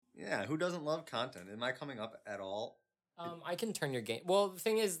Yeah, who doesn't love content? Am I coming up at all? I can turn your game. Well, the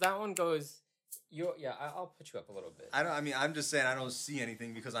thing is, that one goes. I'll put you up a little bit. I'm just saying I don't see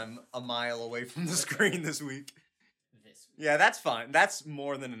anything because I'm a mile away from the screen this week. This week. Yeah, that's fine. That's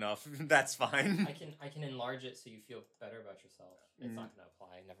more than enough. That's fine. I can enlarge it so you feel better about yourself. It's not gonna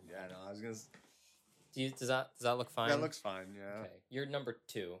apply. Never mind. Yeah, no, I was gonna. Does that look fine? That looks fine. Yeah. Okay, you're number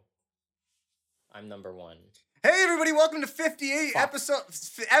 2. I'm number 1. Hey everybody, welcome to 58 Fuck.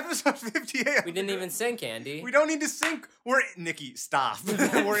 episode 58. We didn't even sync, Andy. We don't need to sync. Nikki, stop.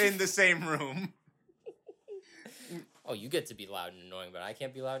 We're in the same room. Oh, you get to be loud and annoying, but I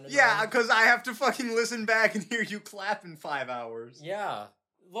can't be loud and annoying. Yeah, because I have to fucking listen back and hear you clap in 5 hours. Yeah.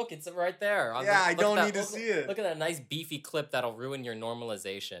 Look, it's right there. I don't need to see it. Look at that nice beefy clip that'll ruin your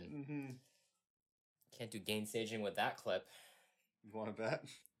normalization. Mm-hmm. Can't do gainstaging with that clip. You want to bet?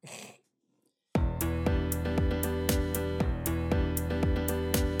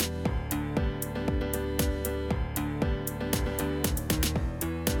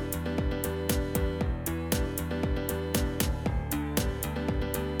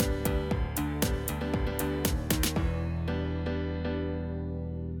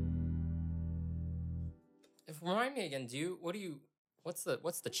 Remind me again. What's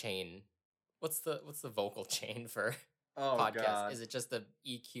the chain? What's the vocal chain for podcast? God. Is it just a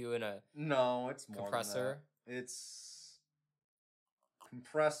EQ and a No, it's more compressor? Than that. It's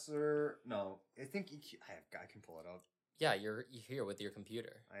compressor. No, I think EQ. I can pull it up. Yeah, you're here with your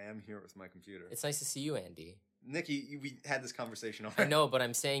computer. I am here with my computer. It's nice to see you, Andy. Nikki, we had this conversation already. I know, but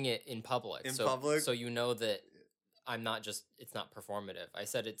I'm saying it in public. Public? So you know that it's not performative. I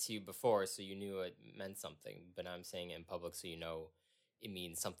said it to you before, so you knew it meant something, but now I'm saying it in public so you know it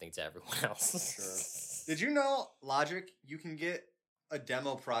means something to everyone else. Sure. Did you know, Logic, you can get a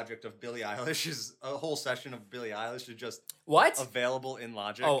demo project of Billie Eilish, a whole session of Billie Eilish is just what? Available in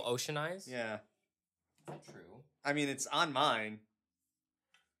Logic. Oh, Ocean Eyes? Yeah. True. I mean, it's on mine.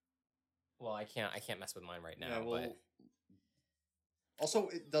 Well, I can't mess with mine right now, Yeah, well, but also,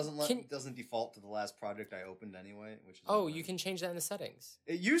 it doesn't default to the last project I opened anyway, which is oh, you can change that in the settings.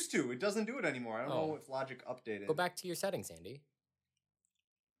 It used to. It doesn't do it anymore. I don't know if Logic updated. Go back to your settings, Andy.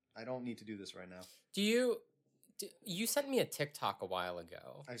 I don't need to do this right now. You sent me a TikTok a while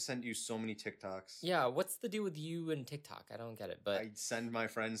ago. I sent you so many TikToks. Yeah, what's the deal with you and TikTok? I don't get it, but I send my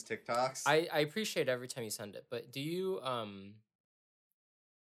friends TikToks. I appreciate every time you send it, but do you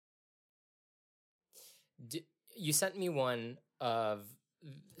you sent me one of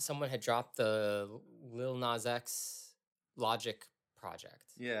someone had dropped the Lil Nas X Logic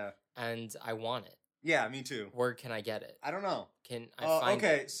project. Yeah. And I want it. Yeah, me too. Where can I get it? I don't know. Can I find it?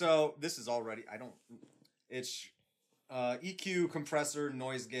 Okay, so this is already it's EQ, compressor,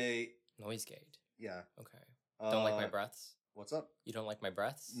 noise gate. Noise gate. Yeah. Okay. Don't like my breaths? What's up? You don't like my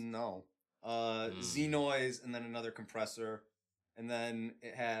breaths? No. Z noise and then another compressor. And then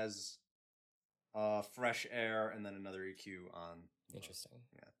it has fresh air and then another EQ on. Interesting.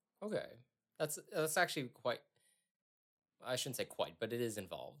 Yeah. Okay. That's actually quite, I shouldn't say quite, but it is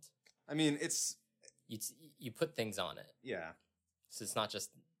involved. I mean, it's you put things on it. Yeah. So it's not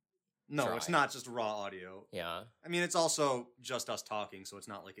just No, it's not just raw audio. Yeah. I mean, it's also just us talking, so it's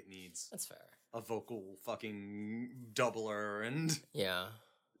not like it needs That's fair. a vocal fucking doubler and Yeah.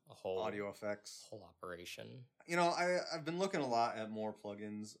 A whole audio effects. Whole operation. You know, I've been looking a lot at more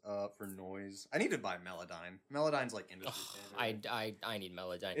plugins for noise. I need to buy Melodyne. Melodyne's like industry standard. I need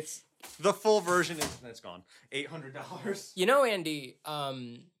Melodyne. It's the full version is it's gone. $800. You know, Andy,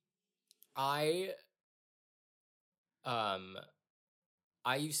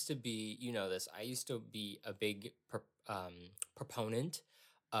 I used to be, you know this, I used to be a big proponent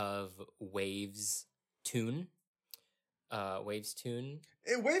of Waves Tune. Waves Tune.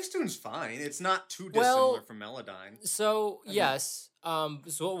 Waves Tune's fine. It's not too dissimilar from Melodyne. So, yes.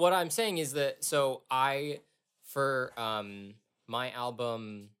 So what I'm saying is that, for my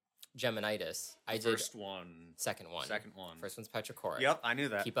album Geminitis, I did... Second one. First one's Petrichor. Yep, I knew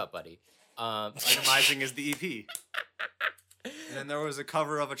that. Keep up, buddy. Itemizing is the EP. And then there was a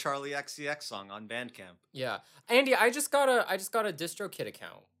cover of a Charlie XCX song on Bandcamp. Yeah, Andy, I just got a DistroKid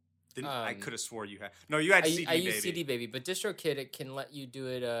account. I could have swore you had. No, you had CD Baby. I use CD Baby, but DistroKid it can let you do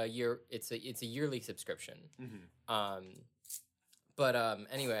it a year. It's a yearly subscription. Mm-hmm. But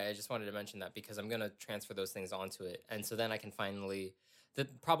anyway, I just wanted to mention that because I'm gonna transfer those things onto it, and so then I can finally. The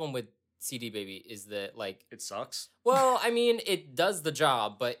problem with CD Baby is that like it sucks. Well, I mean, it does the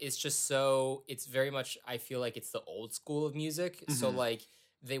job, but it's just it's very much. I feel like it's the old school of music. Mm-hmm. So like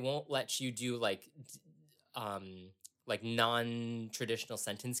they won't let you do like non-traditional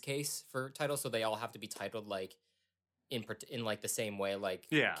sentence case for titles, so they all have to be titled like in like the same way, like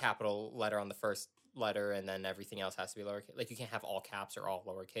capital letter on the first letter and then everything else has to be lowercase. Like you can't have all caps or all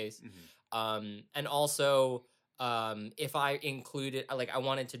lowercase. And also if I included, like I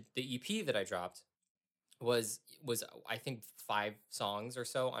wanted to, the EP that I dropped was I think 5 songs or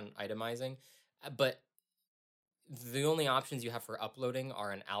so on itemizing, but the only options you have for uploading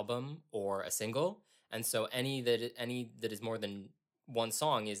are an album or a single, and so any that is more than one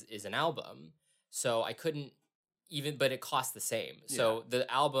song is an album. So I couldn't even, but it costs the same. Yeah. So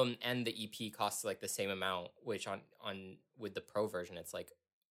the album and the EP costs like the same amount, which on with the pro version it's like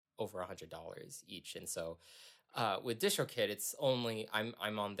over $100 each. And so with DistroKid it's only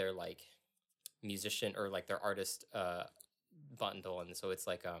I'm on their like musician or like their artist bundle, and so it's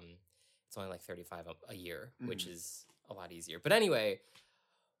like it's only like $35 a year, which is a lot easier. But anyway,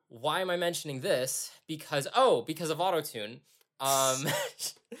 why am I mentioning this? Because of Autotune.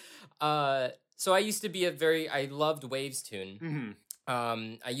 So I used to be I loved Waves Tune.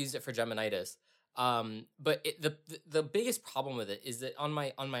 I used it for Geminitis. But the biggest problem with it is that on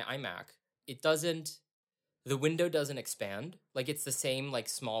my iMac, the window doesn't expand. Like it's the same like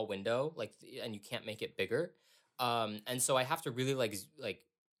small window, like, and you can't make it bigger. And so I have to really like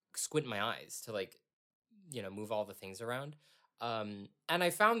squint my eyes to like, move all the things around. And I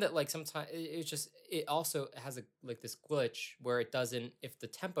found that like sometimes it also has like this glitch where it doesn't, if the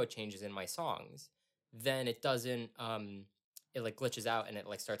tempo changes in my songs, then it doesn't, it like glitches out and it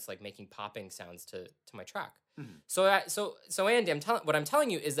like starts like making popping sounds to my track. So Andy, what I'm telling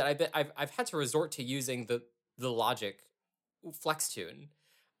you is that I've had to resort to using the Logic Flex Tune.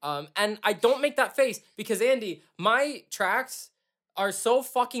 And I don't make that face because Andy, my tracks are so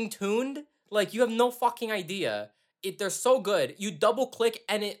fucking tuned, like you have no fucking idea. They're so good. You double click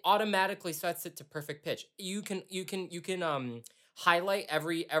and it automatically sets it to perfect pitch. You can highlight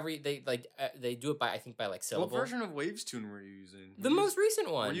every they do it by like syllable. What version of Waves Tune were you using? The most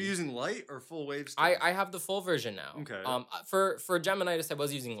recent one. Were you using Lite or full Waves Tune? I have the full version now. Okay. For Geminitis I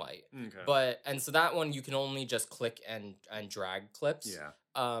was using Lite. Okay. And so that one you can only just click and drag clips. Yeah.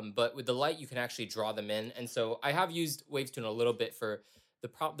 But with the Lite you can actually draw them in. And so I have used Waves Tune a little bit for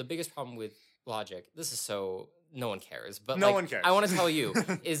the biggest problem with Logic. This is so no one cares, but no one cares. I want to tell you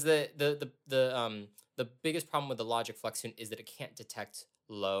is that the biggest problem with the Logic Flex Tune is that it can't detect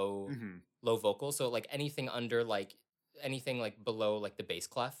low vocals. So like anything below like the bass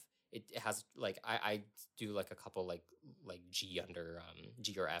clef, it has like I do like a couple like G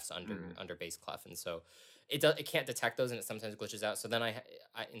or Fs under bass clef, and so it can't detect those, and it sometimes glitches out. So then I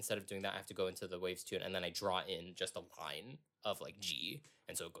instead of doing that, I have to go into the Waves Tune and then I draw in just a line of like G,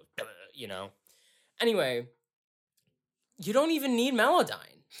 and so it goes, Anyway, you don't even need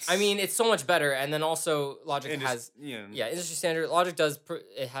Melodyne. I mean, it's so much better. And then also Logic has industry standard. Logic does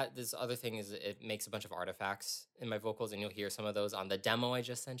this other thing is it makes a bunch of artifacts in my vocals, and you'll hear some of those on the demo I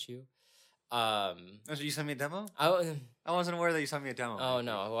just sent you. You sent me a demo? I wasn't aware that you sent me a demo. Oh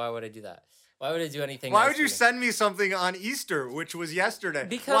no, why would I do that? Why would I do anything? Why would you send me something on Easter, which was yesterday?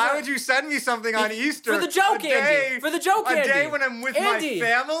 Why would you send me something on Easter? For the joke, Andy. For the joke, Andy. A day when I'm with my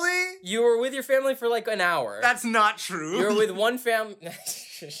family? You were with your family for like an hour. That's not true. You were with one family.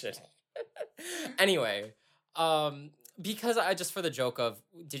 Anyway, because I just for the joke of,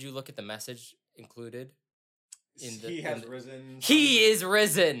 did you look at the message included? He has risen. He is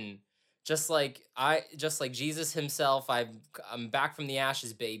risen. Just like Jesus himself. I'm back from the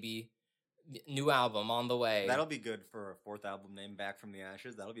ashes, baby. New album on the way. That'll be good for a 4th album name, Back from the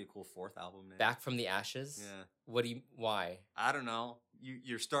Ashes. That'll be a cool 4th album name. Back from the Ashes? Yeah. Why? I don't know.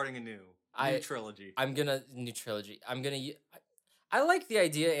 You're starting a new trilogy. New trilogy. I like the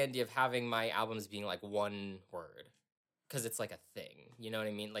idea, Andy, of having my albums being like one word. Because it's like a thing. You know what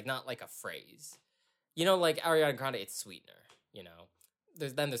I mean? Like not like a phrase. Like Ariana Grande, it's Sweetener,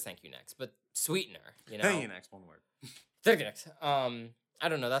 There's Thank You Next, but Sweetener, Thank You Next, one word. Thank You Next. I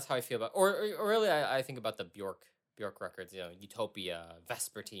don't know. That's how I feel about, or really, I think about the Bjork records. Utopia,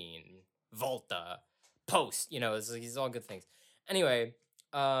 Vespertine, Volta, Post. These are all good things. Anyway,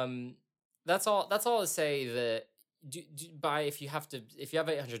 that's all to say that if you have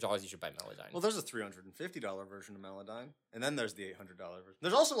 $800, you should buy Melodyne. Well, there's a $350 version of Melodyne, and then there's the $800 version.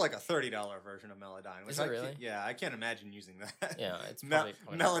 There's also like a $30 version of Melodyne. Is it really? Yeah, I can't imagine using that. Yeah, it's probably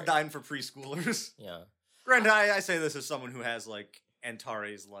Melodyne for preschoolers. Yeah. Granted, I say this as someone who has like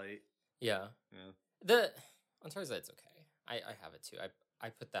Antares Lite. Yeah. The Antares Lite's okay. I have it too. I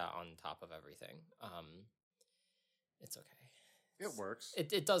put that on top of everything. It's okay. It works.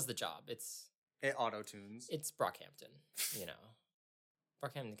 It does the job. It auto-tunes. It's Brockhampton,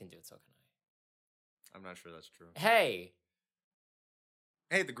 Brockhampton can do it, so can I. I'm not sure that's true. Hey,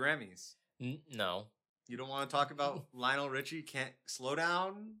 the Grammys. No. You don't want to talk about Lionel Richie? Can't slow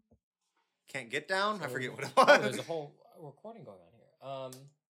down? Can't get down? I forget what it was. There's a whole recording going on here. Is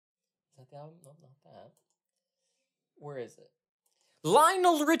that the album? No, not that. Where is it?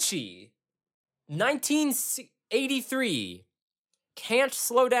 Lionel Richie, 1983. Can't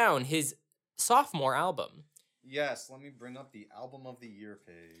Slow Down, his sophomore album. Yes, let me bring up the album of the year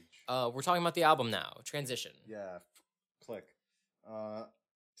page. We're talking about the album now. Transition. Yeah, click.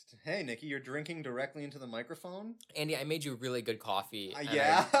 Hey, Nikki, you're drinking directly into the microphone? Andy, I made you really good coffee.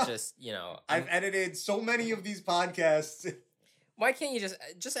 Yeah? I've edited so many of these podcasts. Why can't you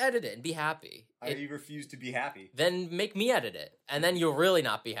just edit it and be happy? I refuse to be happy. Then make me edit it, and then you'll really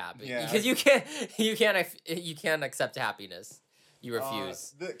not be happy. Yeah. Because you can't accept happiness. You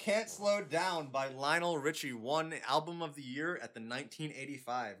refuse. The Can't Slow Down by Lionel Richie won Album of the Year at the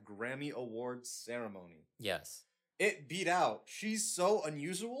 1985 Grammy Awards ceremony. Yes. It beat out She's So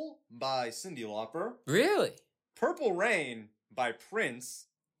Unusual by Cyndi Lauper. Really? Purple Rain by Prince.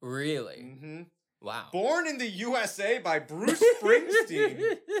 Really? Mm-hmm. Wow. Born in the USA by Bruce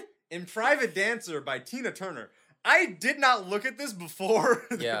Springsteen. And Private Dancer by Tina Turner. I did not look at this before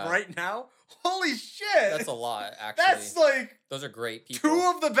right now. Holy shit. That's a lot, actually. That's like... Those are great people.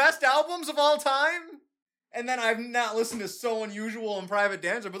 2 of the best albums of all time? And then I've not listened to So Unusual and Private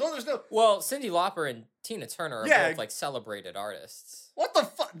Dancer, but those are still... Well, Cyndi Lauper and Tina Turner are both, like, celebrated artists. What the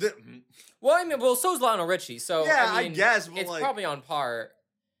fuck? Well, I mean, so's Lionel Richie, so... Yeah, I mean, I guess, but it's probably on par.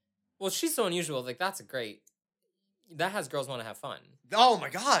 Well, She's So Unusual, like, that's a great... That has Girls Want to Have Fun. Oh my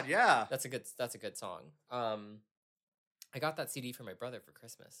god, yeah. That's a good song. I got that CD for my brother for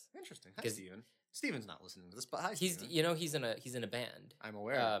Christmas. Interesting. Hi, Steven. Steven's not listening to this, but hi, he's Steven. He's in a band. I'm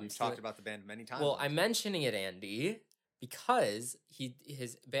aware. We've talked about the band many times. Well, I'm mentioning it, Andy, because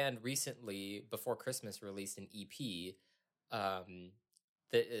his band recently, before Christmas, released an EP that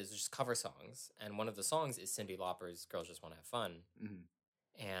is just cover songs, and one of the songs is Cyndi Lauper's "Girls Just Want to Have Fun."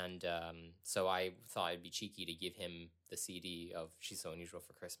 Mm-hmm. And so I thought I'd be cheeky to give him the CD of "She's So Unusual"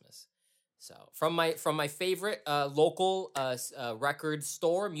 for Christmas. So from my favorite local record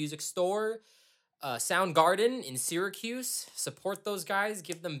store, music store, Soundgarden in Syracuse. Support those guys,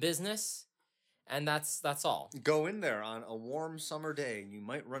 give them business, and that's all. Go in there on a warm summer day, and you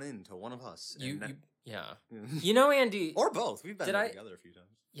might run into one of us. Yeah. You know, Andy, or both. We've been together a few times.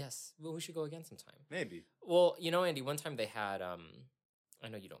 Yes. Well, we should go again sometime. Maybe. Well, you know, Andy, one time they had I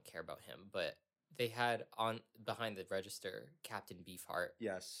know you don't care about him, but they had on behind the register Captain Beefheart.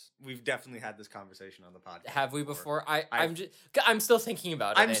 Yes, we've definitely had this conversation on the podcast. Have we before? I'm still thinking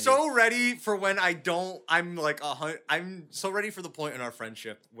about it. I'm so ready for when I don't. I'm so ready for the point in our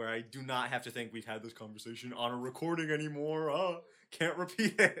friendship where I do not have to think we've had this conversation on a recording anymore. Can't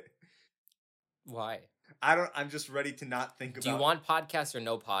repeat it. Why? I'm just ready to not think about. Do you want podcasts or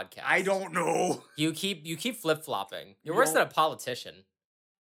no podcasts? I don't know. You keep flip flopping. You're worse than a politician.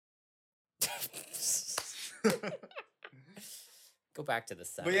 Go back to the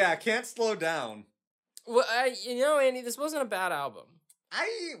Senate. But yeah, Can't Slow Down. Well, Andy, this wasn't a bad album.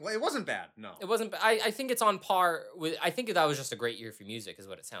 It wasn't bad. No, it wasn't. I think it's on par with. I think that was just a great year for music, is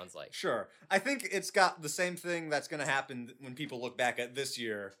what it sounds like. Sure, I think it's got the same thing that's going to happen when people look back at this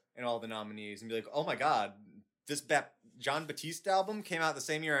year and all the nominees and be like, "Oh my God, this John Batiste album came out the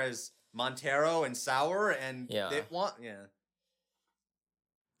same year as Montero and Sour," and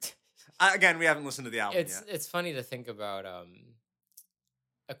Again, we haven't listened to the album yet. It's funny to think about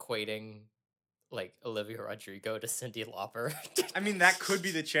equating like Olivia Rodrigo to Cyndi Lauper. I mean, that could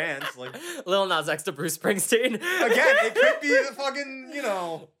be the chance. Like Lil Nas X to Bruce Springsteen. Again, it could be the fucking,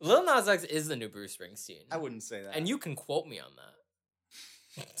 Lil Nas X is the new Bruce Springsteen. I wouldn't say that. And you can quote me on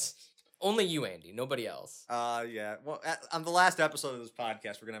that. Only you, Andy. Nobody else. Yeah. Well, on the last episode of this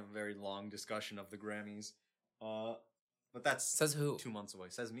podcast, we're going to have a very long discussion of the Grammys. But that's... Says who? 2 months away.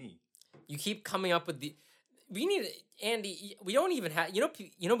 Says me. You keep coming up with the... We need... Andy, we don't even have... You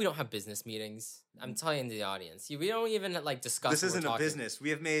know we don't have business meetings. I'm telling the audience. We don't even, discuss This isn't a business. We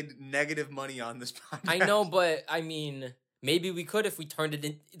have made negative money on this podcast. I know, but, I mean... Maybe we could if we turned it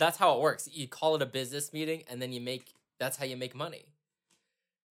in... That's how it works. You call it a business meeting, and then that's how you make money.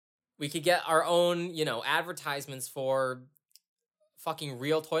 We could get our own, advertisements for fucking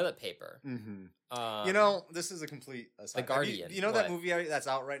real toilet paper. Mm-hmm. This is a complete aside. The Guardian. You know that movie that's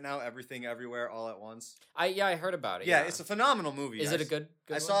out right now, Everything Everywhere All at Once? I heard about it. Yeah, it's a phenomenal movie. Is it a good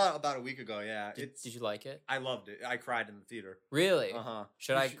I saw it about a week ago, yeah. Did you like it? I loved it. I cried in the theater. Really? Uh-huh.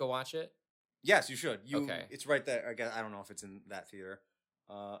 Should I go watch it? Yes, you should. Okay. It's right there. I guess I don't know if it's in that theater.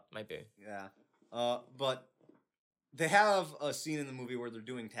 Might be. Yeah. But They have a scene in the movie where they're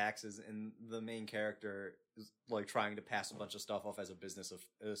doing taxes, and the main character is like trying to pass a bunch of stuff off as a business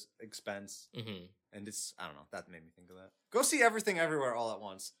expense. Mm-hmm. And it's, I don't know, that made me think of that. Go see Everything Everywhere All at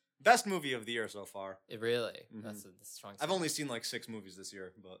Once. Best movie of the year so far. It really? Mm-hmm. That's a strong. I've only seen like 6 movies this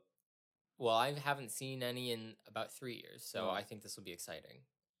year, but. Well, I haven't seen any in about 3 years, so I think this will be exciting.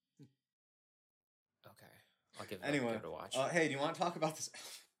 Okay, I'll give it a watch. Hey, do you want to talk about this?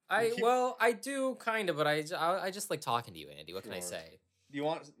 I do kind of, but I just like talking to you, Andy. What can I say? Do you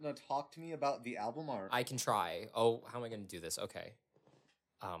want to talk to me about the album art? I can try. Oh, how am I going to do this? Okay.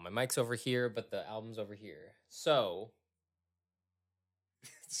 My mic's over here, but the album's over here. So.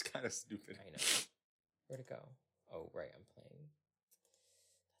 It's kind of stupid. I know. Where'd it go? Oh, right. I'm playing.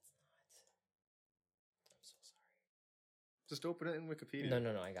 That's not. I'm so sorry. Just open it in Wikipedia.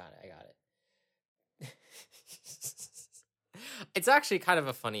 No. I got it. It's actually kind of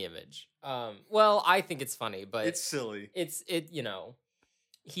a funny image. Well, I think it's funny, but it's silly.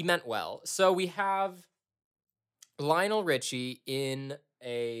 He meant well. So we have Lionel Richie in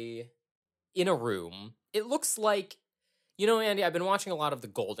a room. It looks like, Andy, I've been watching a lot of the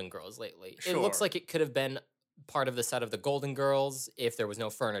Golden Girls lately. Sure. It looks like it could have been part of the set of the Golden Girls if there was no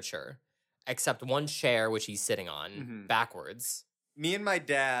furniture, except one chair which he's sitting on backwards. Me and my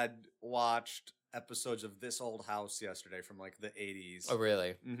dad watched episodes of This Old House yesterday from like the 80s. Oh,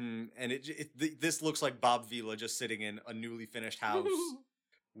 really? Mm-hmm. And this looks like Bob Vila just sitting in a newly finished house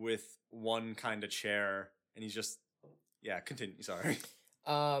with one kind of chair, and he's just, continue. Sorry.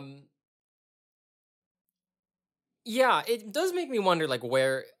 Yeah, it does make me wonder, like,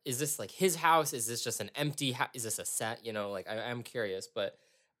 where is this, like, his house? Is this just an empty house? Is this a set? I'm curious, but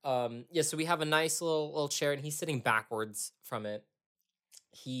so we have a nice little chair, and he's sitting backwards from it.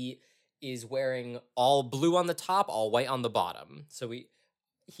 He is wearing all blue on the top, all white on the bottom. So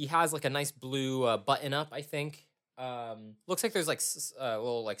he has like a nice blue button up, I think. Looks like there's like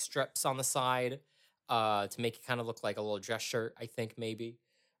little like strips on the side to make it kind of look like a little dress shirt, I think maybe.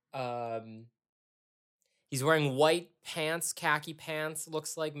 He's wearing white pants, khaki pants,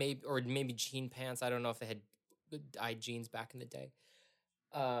 looks like, maybe jean pants. I don't know if they had dyed jeans back in the day.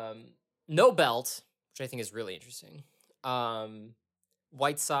 No belt, which I think is really interesting.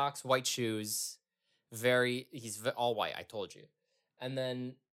 White socks, white shoes, he's all white, I told you. And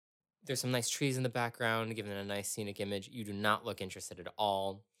then there's some nice trees in the background, giving it a nice scenic image. You do not look interested at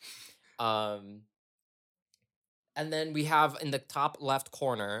all. And then we have in the top left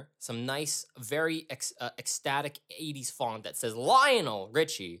corner some nice, very ecstatic 80s font that says Lionel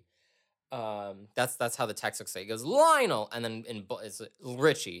Richie. That's how the text looks like. It goes Lionel, and then it's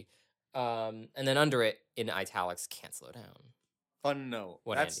Richie. And then under it, in italics, Can't Slow Down. Fun note.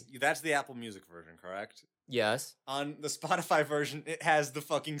 That's the Apple Music version, correct? Yes. On the Spotify version, it has the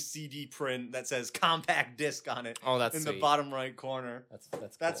fucking CD print that says compact disc on it. Oh, that's in sweet. The bottom right corner. That's cool.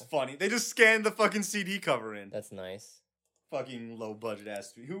 funny. They just scanned the fucking CD cover in. That's nice. Fucking low budget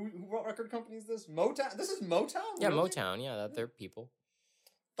ass. Who what record company is this? Motown. This is Motown. Yeah, really? Motown. Yeah, they're people.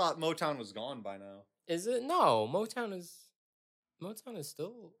 Thought Motown was gone by now. Is it? No, Motown is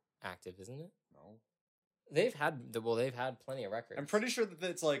still active, isn't it? No. They've had plenty of records. I'm pretty sure that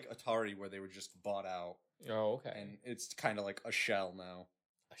it's like Atari, where they were just bought out. Oh, okay. And it's kind of like a shell now.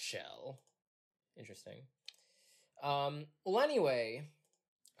 A shell. Interesting. Well, anyway.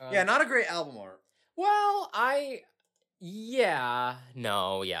 Not a great album art. Well,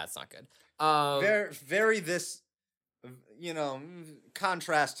 it's not good. Very this,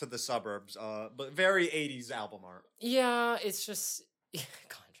 contrast to The Suburbs, but very 80s album art. Yeah, it's just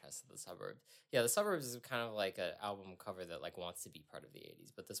contrast to The Suburbs. Yeah, The Suburbs is kind of like an album cover that like wants to be part of the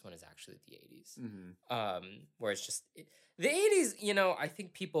 80s, but this one is actually the 80s. Mm-hmm. Where it's just the 80s, I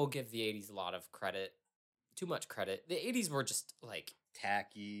think people give the 80s a lot of credit, too much credit. The 80s were just like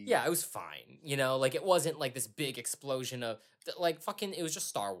tacky. Yeah, it was fine. Like it wasn't like this big explosion of like fucking it was just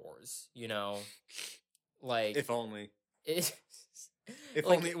Star Wars, Like if only. If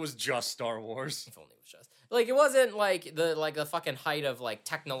only it was just Star Wars. If only it was just. Like it wasn't like the fucking height of like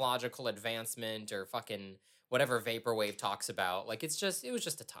technological advancement or fucking whatever vaporwave talks about. Like it was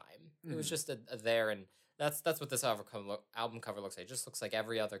just a time. It was just a there, and that's what this album cover looks like. It just looks like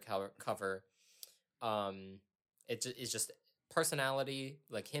every other cover. It is just personality,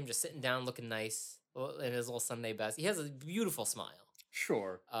 like him just sitting down looking nice in his little Sunday best. He has a beautiful smile.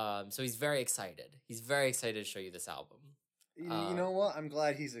 Sure. So he's very excited. He's very excited to show you this album. You know what? I'm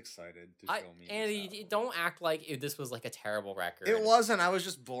glad he's excited to show me. Andy, don't act like this was like a terrible record. It wasn't. I was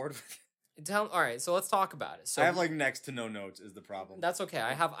just bored with it. All right, so let's talk about it. So I have like next to no notes is the problem. That's okay.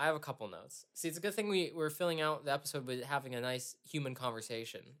 I have a couple notes. See, it's a good thing we're filling out the episode with having a nice human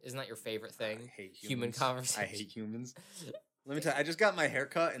conversation. Isn't that your favorite thing? I hate humans. Human conversation. I hate humans. Let me tell you, I just got my hair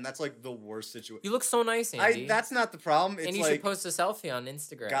cut, and that's like the worst situation. You look so nice, Andy. That's not the problem. It's and you should post a selfie on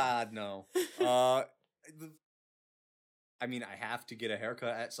Instagram. God, no. I mean, I have to get a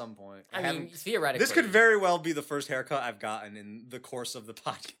haircut at some point. I mean, theoretically. This could very well be the first haircut I've gotten in the course of the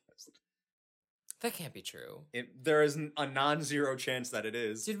podcast. That can't be true. There is a non-zero chance that it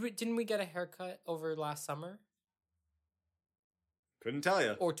is. Didn't we get a haircut over last summer? Couldn't tell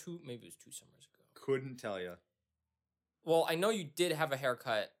you. Or maybe it was 2 summers ago. Couldn't tell you. Well, I know you did have a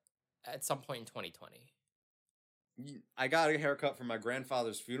haircut at some point in 2020. I got a haircut for my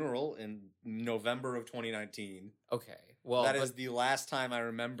grandfather's funeral in November of 2019. Okay. Well, that is the last time I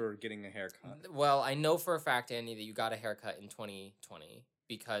remember getting a haircut. Well, I know for a fact, Andy, that you got a haircut in 2020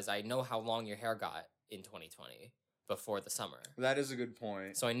 because I know how long your hair got in 2020 before the summer. That is a good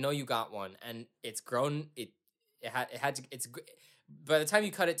point. So I know you got one, and it's grown. It had to. It's by the time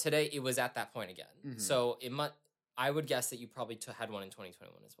you cut it today, it was at that point again. Mm-hmm. So I would guess that you probably had one in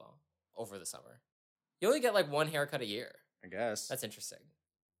 2021 as well over the summer. You only get like one haircut a year. I guess. That's interesting.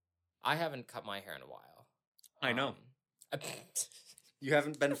 I haven't cut my hair in a while. I know. You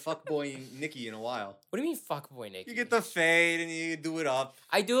haven't been fuckboying Nikki in a while. What do you mean fuckboy Nikki? You get the fade and you do it up.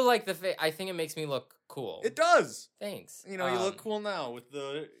 I do like the fade. I think it makes me look cool. It does. Thanks. You look cool now with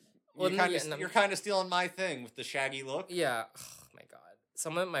the... You're kind of stealing my thing with the shaggy look. Yeah. Oh, my God.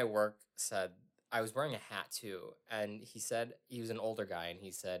 Someone at my work said... I was wearing a hat, too. And he said... He was an older guy. And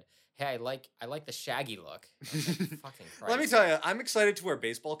he said... Hey, I like the shaggy look. Like, fucking Christ. Let me tell you, I'm excited to wear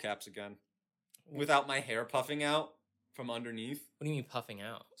baseball caps again. Without my hair puffing out from underneath. What do you mean puffing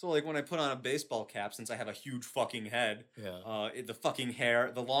out? So, like, when I put on a baseball cap, since I have a huge fucking head, the fucking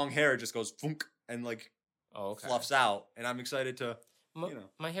hair, the long hair just goes funk and, like, fluffs out. And I'm excited to,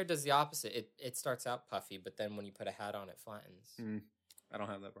 My hair does the opposite. It starts out puffy, but then when you put a hat on, it flattens. I don't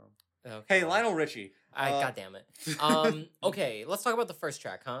have that problem. Okay. Hey, Lionel Richie. God damn it. Okay, let's talk about the first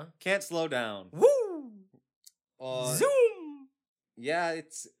track, huh? Can't Slow Down. Woo! Zoom! Yeah,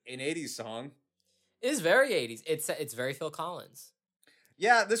 it's an 80s song. It is very 80s. It's very Phil Collins.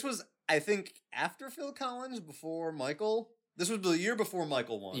 Yeah, this was, I think, after Phil Collins, before Michael. This was the year before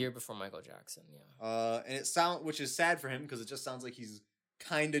Michael won. The year before Michael Jackson, yeah. And which is sad for him, because it just sounds like he's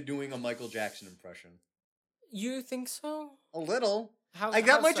kind of doing a Michael Jackson impression. You think so? A little.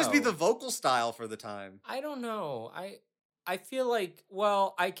 That might just be the vocal style for the time. I don't know. I feel like,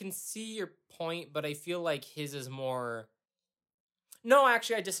 well, I can see your point, but I feel like his is more... No,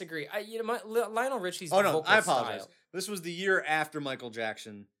 actually, I disagree. Lionel Richie's vocal I apologize. style. This was the year after Michael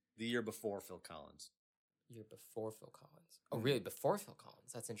Jackson, the year before Phil Collins. Year before Phil Collins. Oh, really? Before Phil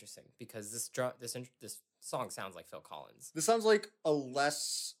Collins? That's interesting, because this song sounds like Phil Collins. This sounds like a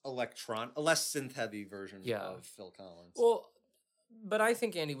less synth-heavy version of Phil Collins. Well... But I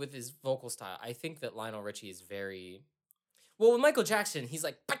think, Andy, with his vocal style, I think that Lionel Richie is very... Well, with Michael Jackson, he's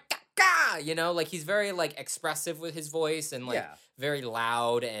like... Like, he's very, like, expressive with his voice and, like, very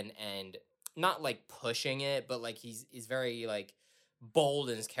loud and not, like, pushing it, but, like, he's very, like, bold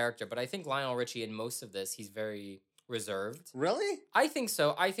in his character. But I think Lionel Richie, in most of this, he's very reserved. Really? I think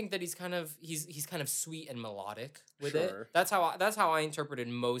so. I think that he's kind of sweet and melodic with it. That's how I interpreted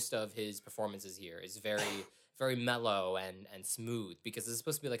most of his performances here. Is very... very mellow and smooth, because it's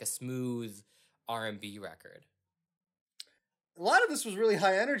supposed to be like a smooth R&B record. A lot of this was really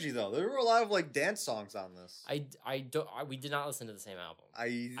high energy, though. There were a lot of like dance songs on this. We did not listen to the same album.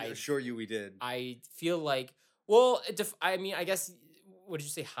 I assure you we did. I feel like, well, I guess, what did you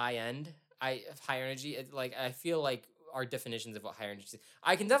say, high end? High energy? I feel like our definitions of what high energy is.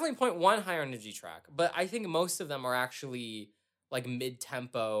 I can definitely point one high energy track, but I think most of them are actually like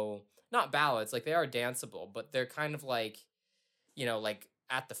mid-tempo. Not ballads, like they are danceable, but they're kind of like, like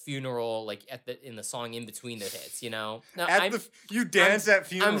at the funeral, like in the song in between the hits, Now, you dance at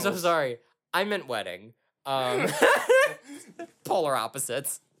funerals. I'm so sorry. I meant wedding. Polar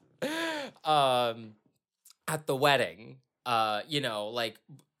opposites. At the wedding, like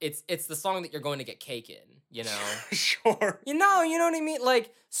it's the song that you're going to get cake in, Sure. You know what I mean?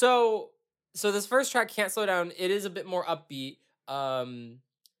 Like, so this first track, Can't Slow Down, it is a bit more upbeat.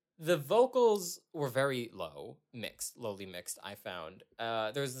 The vocals were very lowly mixed, I found.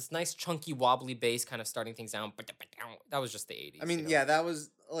 There was this nice chunky wobbly bass kind of starting things down. That was just the 80s. I mean, yeah, that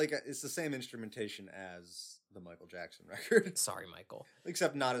was like, it's the same instrumentation as the Michael Jackson record. Sorry, Michael.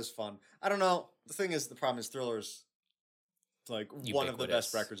 Except not as fun. I don't know. The problem is Thriller's like ubiquitous. One of the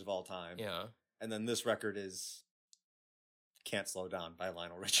best records of all time. Yeah. And then this record is Can't Slow Down by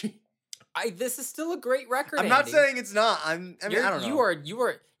Lionel Richie. This is still a great record. I'm not saying it's not. I don't know. You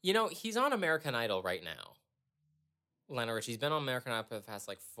are. You know, he's on American Idol right now. Lionel Richie. He's been on American Idol for the past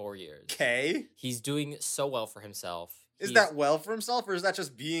 4 years. Okay. He's doing so well for himself. Is that well for himself, or is that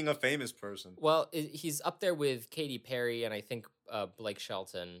just being a famous person? Well, he's up there with Katy Perry and I think Blake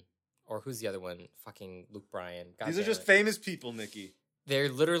Shelton, or who's the other one? Fucking Luke Bryan. These are just famous people, Nikki. They're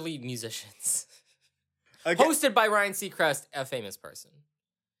literally musicians. Hosted by Ryan Seacrest, a famous person.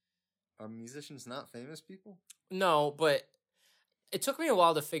 Are musicians not famous people? No, but it took me a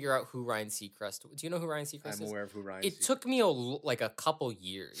while to figure out who Ryan Seacrest. Do you know who Ryan Seacrest is? I'm aware of who Ryan. It took me a couple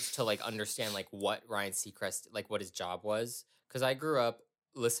years to understand what Ryan Seacrest what his job was, because I grew up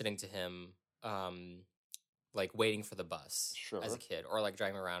listening to him, waiting for the bus as a kid, or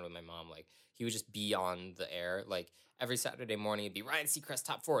driving around with my mom. He would just be on the air every Saturday morning. It'd be Ryan Seacrest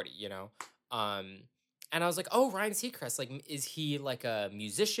Top 40, you know. And I was like, oh, Ryan Seacrest, is he a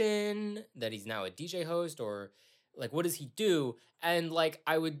musician that he's now a DJ host, or what does he do? And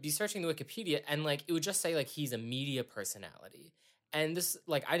I would be searching the Wikipedia, and it would just say he's a media personality. And this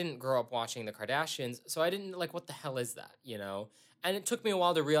I didn't grow up watching the Kardashians, so I didn't what the hell is that, you know? And it took me a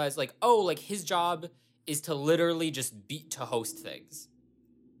while to realize his job is to literally just to host things.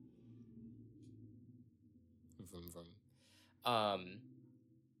 Vroom, vroom.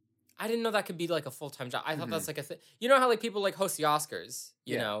 I didn't know that could be a full-time job. I thought that's a thing. You know how people host the Oscars,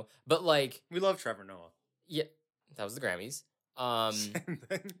 you know? But we love Trevor Noah. Yeah, that was the Grammys.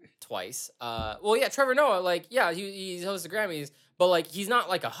 Twice. Well, yeah, Trevor Noah, he hosts the Grammys, but he's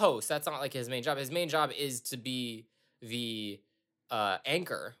not a host. That's not his main job. His main job is to be the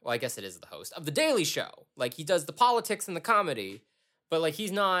anchor. Well, I guess it is the host of The Daily Show. He does the politics and the comedy, but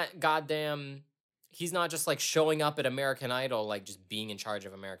he's not goddamn. He's not just showing up at American Idol, just being in charge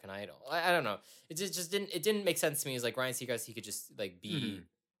of American Idol. I don't know. It just didn't make sense to me. It's Ryan Seacrest, he could just be. Mm-hmm.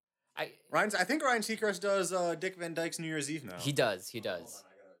 I think Ryan Seacrest does Dick Van Dyke's New Year's Eve now. He does.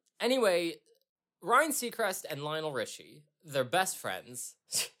 Anyway, Ryan Seacrest and Lionel Richie, they're best friends.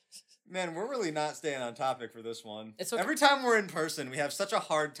 Man, we're really not staying on topic for this one. It's okay. Every time we're in person, we have such a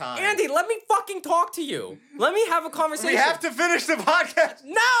hard time. Andy, let me fucking talk to you. Let me have a conversation. We have to finish the podcast.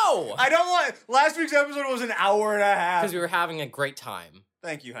 No! I don't want... Last week's episode was an hour and a half. Because we were having a great time.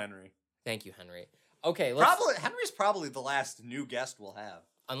 Thank you, Henry. Okay, Henry's probably the last new guest we'll have.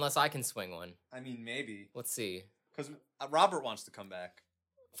 Unless I can swing one. I mean, maybe. Let's see. Because Robert wants to come back.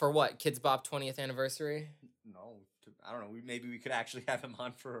 For what? Kids Bop 20th anniversary? No. I don't know. Maybe we could actually have him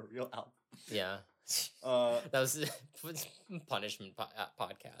on for a real album. Yeah. That was punishment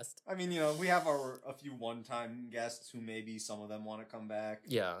podcast. I mean, we have a few one-time guests who maybe some of them want to come back.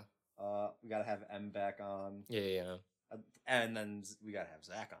 Yeah. We got to have M back on. Yeah. And then we got to have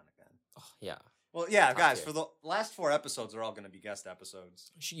Zach on again. Oh, yeah. Well, yeah, guys, for the last 4 episodes are all going to be guest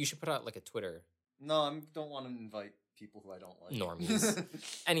episodes. You should put out a Twitter. No, I don't want to invite people who I don't like. Normies.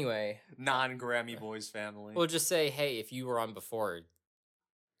 Anyway. Non-Grammy Boys family. We'll just say, hey, if you were on before,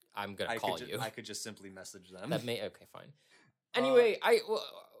 I'm going to call you. I could just simply message them. Okay, fine. Anyway,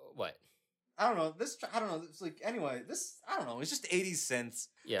 what? I don't know. I don't know. It's anyway, I don't know. It's just 80s synths.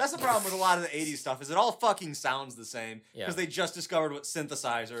 Yeah. That's the problem with a lot of the 80s stuff, is it all fucking sounds the same. Yeah. Because they just discovered what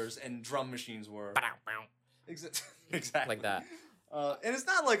synthesizers and drum machines were. Exactly. Like that. And it's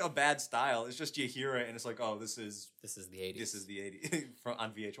not a bad style. It's just you hear it and it's oh, this is the 80s. This is the 80s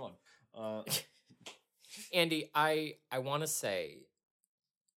on VH1. Andy, I want to say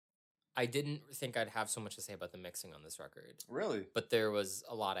I didn't think I'd have so much to say about the mixing on this record. Really? But there was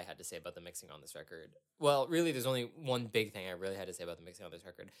a lot I had to say about the mixing on this record. Well, really, there's only one big thing I really had to say about the mixing on this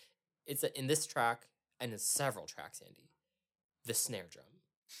record. It's that in this track, and in several tracks, Andy, the snare drum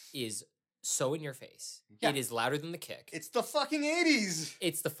is so in your face. Yeah. It is louder than the kick. It's the fucking 80s.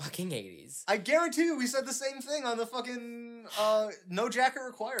 It's the fucking 80s. I guarantee you we said the same thing on the fucking No Jacket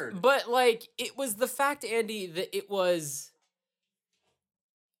Required. But, it was the fact, Andy, that it was...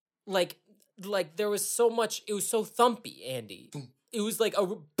 there was so much, it was so thumpy, Andy. Boom. It was a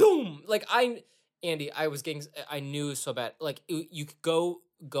boom. Andy, I knew so bad. You could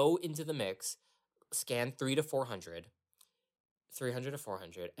go into the mix, scan 300 to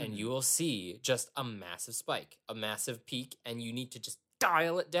 400, and you will see just a massive spike, a massive peak, and you need to just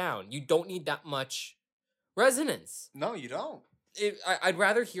dial it down. You don't need that much resonance. No, you don't. I'd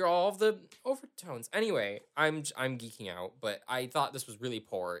rather hear all of the overtones. Anyway, I'm geeking out, but I thought this was really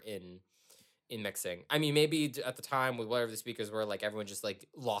poor in mixing. I mean, maybe at the time with whatever the speakers were, everyone just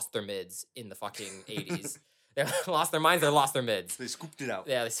lost their mids in the fucking 80s. They lost their minds. They lost their mids. They scooped it out.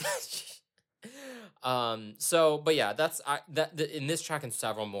 Yeah. But yeah, that's in this track and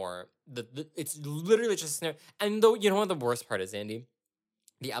several more. It's literally just a snare. And though, you know what the worst part is, Andy?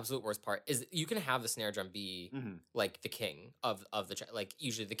 the absolute worst part is you can have the snare drum be like the king of the track. Like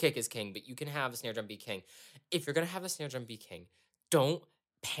usually the kick is king, but you can have the snare drum be king. If you're gonna have the snare drum be king, don't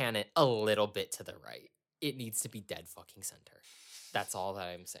pan it a little bit to the right. It needs to be dead fucking center. That's all that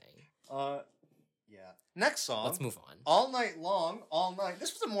I'm saying. Yeah. Next song. Let's move on. All Night Long, All Night.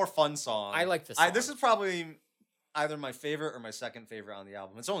 This was a more fun song. I like this song. This is probably either my favorite or my second favorite on the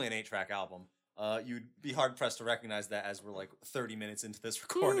album. It's only an 8-track album. You'd be hard-pressed to recognize that as we're like 30 minutes into this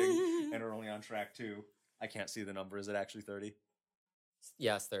recording and we're only on track 2. I can't see the number. Is it actually 30?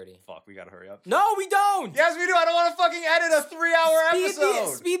 Yeah, it's 30. Fuck, we gotta hurry up. No, we don't! Yes, we do. I don't want to fucking edit a 3-hour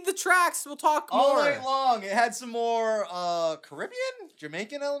episode. Speed the tracks. We'll talk more. All Night Long. It had some more Caribbean?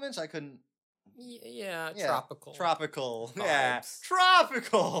 Jamaican elements? I couldn't... Yeah, tropical. Tropical. Vibes. Yeah.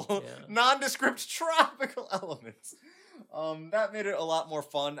 Tropical. Yeah. Nondescript tropical elements. That made it a lot more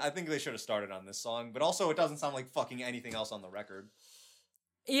fun. I think they should have started on this song, but also it doesn't sound like fucking anything else on the record.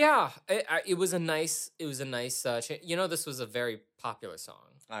 Yeah, it was a nice. You know, this was a very popular song.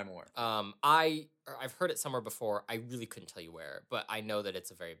 I'm aware. I've heard it somewhere before. I really couldn't tell you where, but I know that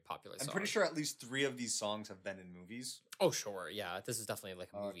it's a very popular song. I'm pretty sure at least 3 of these songs have been in movies. Oh, sure. Yeah, this is definitely like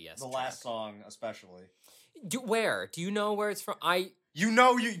a movie. The last song, especially. Where? Do you know where it's from? But you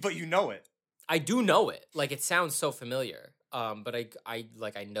know it. I do know it. Like, it sounds so familiar. But I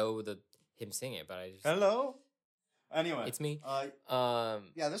know him singing it, but I just... Hello? Anyway. It's me.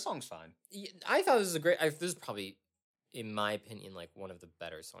 Yeah, this song's fine. I thought this was a great... this is probably, in my opinion, like one of the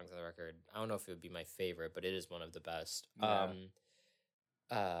better songs on the record. I don't know if it would be my favorite, but it is one of the best. Yeah.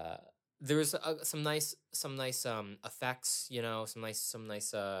 There was some nice effects, you know, some nice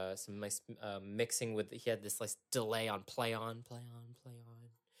mixing with... He had this like delay on play on.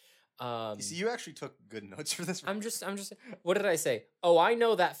 You see, you actually took good notes for this. I'm just. What did I say? Oh, I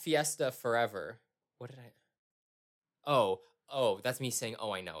know that Fiesta Forever. What did I? Oh, that's me saying.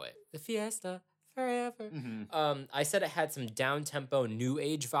 Oh, I know it. The Fiesta Forever. Mm-hmm. I said it had some down tempo new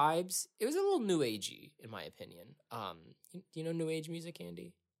age vibes. It was a little new agey, in my opinion. Do you know new age music,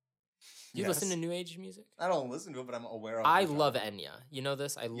 Andy? Do you listen to new age music? I don't listen to it, but I'm aware of it. I love Enya. You know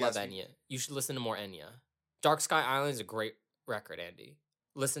this? I love Enya. You should listen to more Enya. Dark Sky Island is a great record, Andy.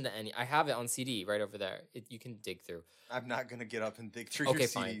 Listen to Enya. I have it on CD right over there. You can dig through. I'm not gonna get up and dig through your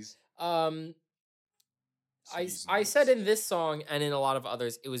CDs. Fine. I said in this song and in a lot of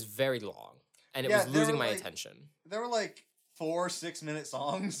others, it was very long, and it was losing my attention. There were like 4 6-minute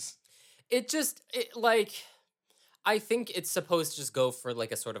songs. I think it's supposed to just go for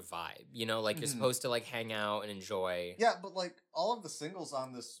like a sort of vibe, you know, like you're supposed to like hang out and enjoy. Yeah, but like all of the singles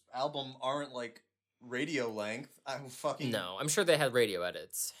on this album aren't like radio length. No, I'm sure they had radio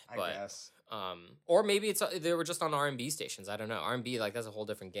edits. I guess. Or maybe they were just on R&B stations. I don't know. R&B, like, that's a whole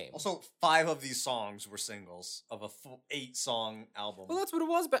different game. Also, 5 of these songs were singles of a 8-song album. Well, that's what it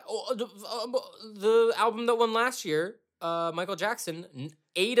was. But the album that won last year, Michael Jackson,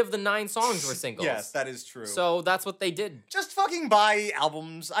 8 of the 9 songs were singles. Yes, that is true. So that's what they did. Just fucking buy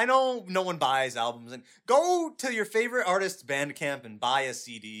albums. I know no one buys albums. And go to your favorite artist's Bandcamp and buy a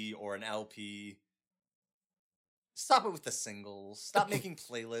CD or an LP. Stop it with the singles. Stop making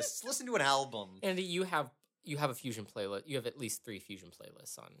playlists. Listen to an album. Andy, you have a fusion playlist. You have at least 3 fusion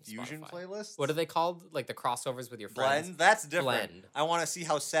playlists on Fusion Spotify. playlists? What are they called? Like the crossovers with your friends? Blend? That's different. Blend. I want to see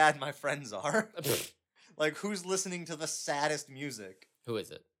how sad my friends are. Like, who's listening to the saddest music? Who is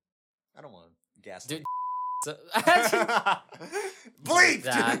it? I don't want to gas. Dude, Bleep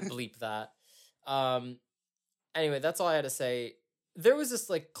that. Bleep that. Anyway, that's all I had to say. There was this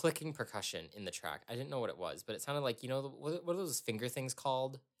like clicking percussion in the track. I didn't know what it was, but it sounded like, you know, what are those finger things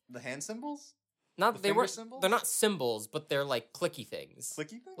called? The hand cymbals? Not they were cymbals? They're not cymbals, but they're like clicky things.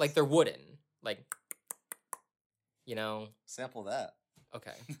 Clicky things? Like they're wooden. Like, you know. Sample that.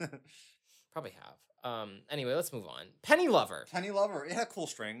 Okay. Probably have. Anyway, let's move on. Penny Lover. Penny Lover. It had cool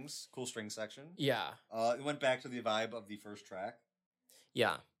string section. Yeah. It went back to the vibe of the first track.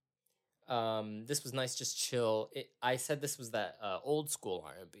 Yeah. This was nice, just chill. I said this was that old school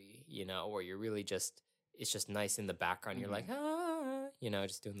R&B, you know, where you're really just, it's just nice in the background. You're like, you know,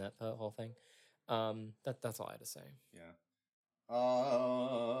 just doing that whole thing. That's all I had to say. Yeah.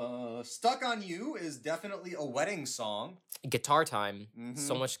 Stuck on You is definitely a wedding song. Guitar time.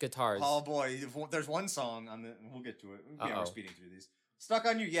 So much guitars. Oh boy, there's one song on the. We'll get to it. We're speeding through these. Stuck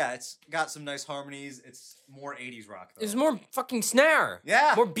on You, yeah, it's got some nice harmonies. It's more 80s rock, though. There's more fucking snare.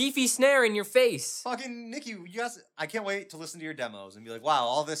 Yeah. More beefy snare in your face. Fucking Nikki, you guys, I can't wait to listen to your demos and be like, wow,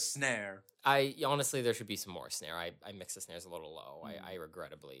 all this snare. Honestly, there should be some more snare. I mix the snares a little low. I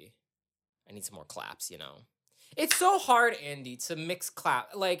regrettably, I need some more claps, you know. It's so hard, Andy, to mix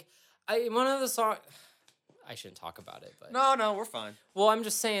clap. Like, one of the songs, I shouldn't talk about it, but no, we're fine. Well, I'm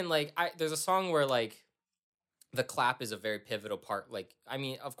just saying, like, there's a song where like the clap is a very pivotal part. Like, I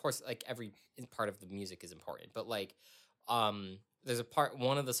mean, of course, like every part of the music is important, but like, there's a part,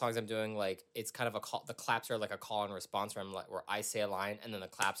 one of the songs I'm doing, like, it's kind of a call, the claps are like a call and response where I'm like, where I say a line and then the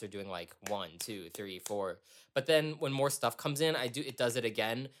claps are doing like 1, 2, 3, 4. But then when more stuff comes in, it does it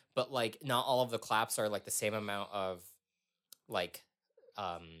again, but like not all of the claps are like the same amount of like,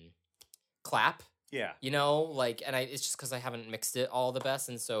 clap. Yeah. You know, like, and it's just because I haven't mixed it all the best.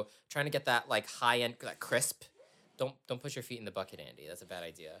 And so trying to get that like high end, that crisp, don't push your feet in the bucket, Andy. That's a bad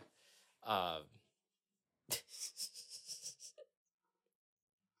idea.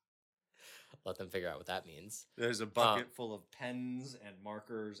 Let them figure out what that means. There's a bucket full of pens and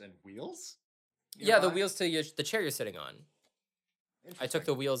markers and wheels? Yeah, the wheels to the chair you're sitting on. I took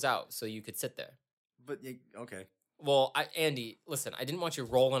the wheels out so you could sit there. But, okay. Well, Andy, listen, I didn't want you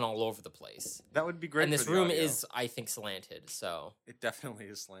rolling all over the place. That would be great. And this room is, I think, slanted, so... It definitely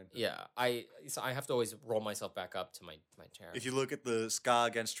is slanted. Yeah, so I have to always roll myself back up to my chair. If you look at the Ska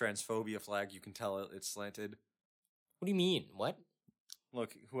Against Transphobia flag, you can tell it's slanted. What do you mean? What?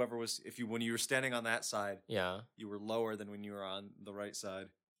 Look, when you were standing on that side, yeah, you were lower than when you were on the right side.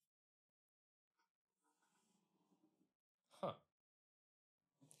 Huh.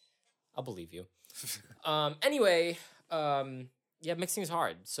 I'll believe you. Anyway, yeah, mixing is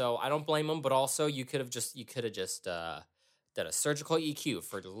hard, so I don't blame them. But also, you could have just done a surgical EQ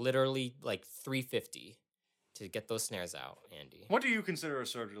for literally like $350 to get those snares out, Andy. What do you consider a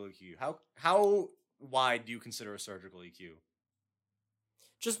surgical EQ? How wide do you consider a surgical EQ?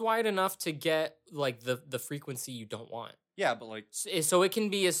 Just wide enough to get like the frequency you don't want. Yeah, but like so it can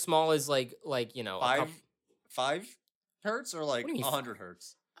be as small as like you know 5 hertz or like 100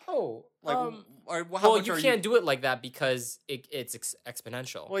 hertz. Oh, like well, you can't do it like that because it's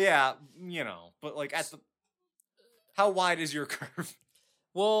exponential. Well, yeah, you know, but like how wide is your curve?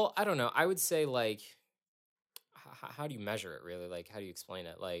 Well, I don't know. I would say like, how do you measure it really? Like, how do you explain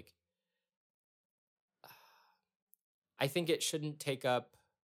it? Like, I think it shouldn't take up.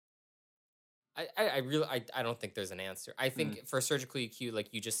 I don't think there's an answer. I think for surgical EQ, like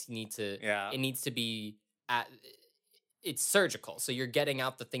you just need to. Yeah. It needs to be it's surgical, so you're getting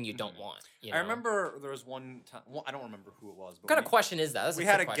out the thing you don't want. You know? I remember there was one time. Well, I don't remember who it was. But what kind of question is that? We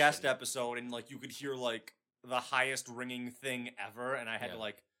had a guest episode, and like you could hear like the highest ringing thing ever, and I had to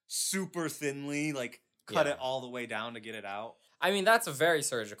like super thinly like cut it all the way down to get it out. I mean, that's a very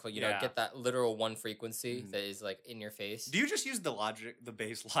surgical. You know, get that literal one frequency that is like in your face. Do you just use the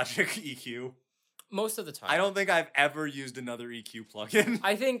bass Logic EQ? Most of the time. I don't think I've ever used another EQ plugin.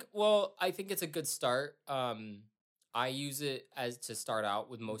 I think it's a good start. I use it as to start out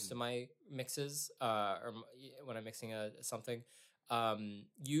with most of my mixes, or when I'm mixing something.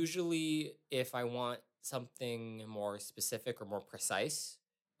 Usually, if I want something more specific or more precise,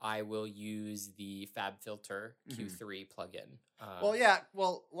 I will use the FabFilter Q3 plugin.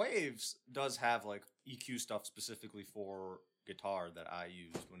 Well, Waves does have like EQ stuff specifically for guitar that I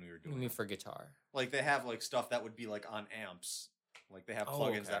used when we were doing. What do you mean for guitar? Like they have like stuff that would be like on amps. Like they have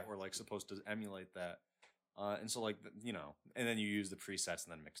plugins that were like supposed to emulate that. And so like you know, and then you use the presets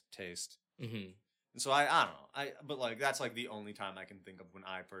and then mix taste. Mm-hmm. And so I don't know. But like that's like the only time I can think of when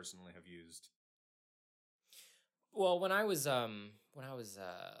I personally have used. Well, when I was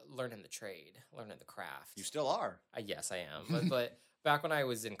learning the trade, learning the craft. You still are. Yes, I am. But back when I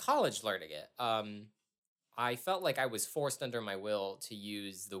was in college learning it, I felt like I was forced under my will to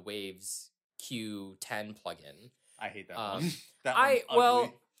use the Waves Q10 plugin. I hate that one.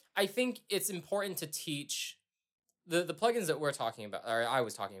 Well, I think it's important to teach the plugins that we're talking about, or I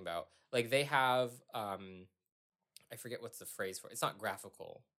was talking about. Like they have, I forget what's the phrase for it. It's not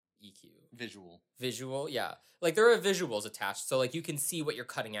graphical EQ. Visual, yeah. Like there are visuals attached, so like you can see what you're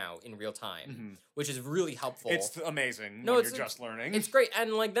cutting out in real time, which is really helpful. It's amazing. When you're just learning. It's great,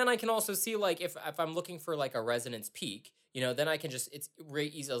 and like then I can also see like if I'm looking for like a resonance peak, you know, then I can it's really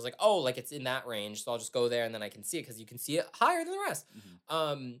easy. I was like, oh, like it's in that range, so I'll just go there and then I can see it because you can see it higher than the rest.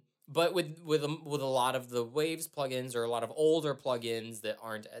 But with a lot of the Waves plugins or a lot of older plugins that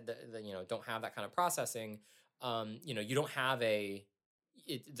aren't that you know don't have that kind of processing, you know, you don't have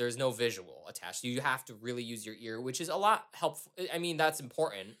there's no visual attached. You have to really use your ear, which is a lot helpful. I mean, that's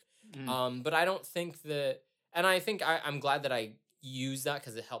important. But I don't think that, and I think I'm glad that I use that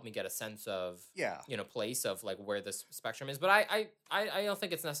because it helped me get a sense of, you know, place of like where this spectrum is. But I don't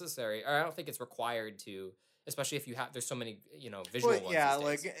think it's necessary, or I don't think it's required to especially if there's so many, visual ones. Yeah,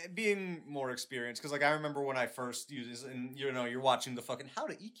 like being more experienced. Because like I remember when I first used this, and you're watching the fucking how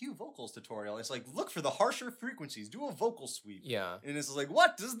to EQ vocals tutorial. It's like look for the harsher frequencies, do a vocal sweep. Yeah, and it's like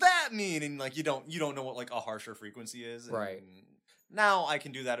what does that mean? And like you don't know what like a harsher frequency is. And right. Now I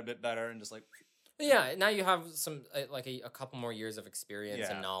can do that a bit better and just like. Yeah, now you have some like a couple more years of experience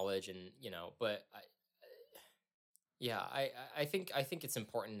and knowledge, and but I think it's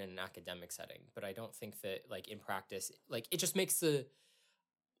important in an academic setting, but I don't think that like in practice, like it just makes the.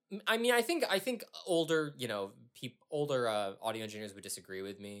 I mean, I think older older audio engineers would disagree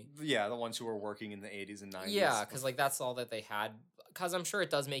with me. Yeah, the ones who were working in the 80s and 90s. Yeah, because like that's all that they had. Because I'm sure it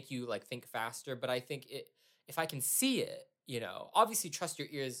does make you like think faster, but I think if I can see it, obviously trust your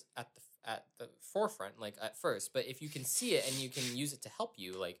ears at the forefront, like at first, but if you can see it and you can use it to help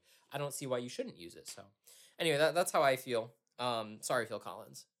you, like I don't see why you shouldn't use it. So anyway, that's how I feel. Sorry, Phil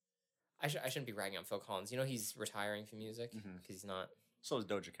Collins. I shouldn't be ragging on Phil Collins. He's retiring from music because he's not. So is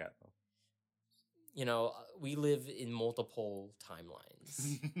Doja Cat though. We live in multiple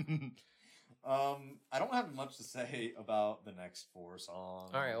timelines. I don't have much to say about the next 4 songs.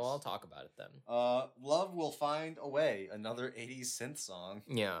 All right, well, I'll talk about it then. Love Will Find a Way, another 80s synth song.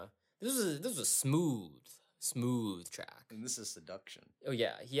 Yeah. This was a smooth track. And this is Seduction. Oh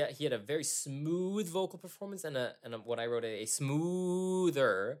yeah, he had a very smooth vocal performance and what I wrote a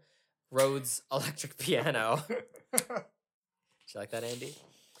smoother Rhodes electric piano. Did you like that, Andy?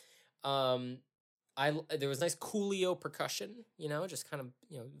 There was nice coolio percussion, just kind of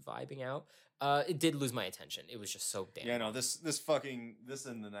vibing out. It did lose my attention. It was just so damn. Yeah, no, this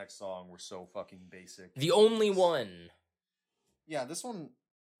and the next song were so fucking basic. The only one. Yeah, this one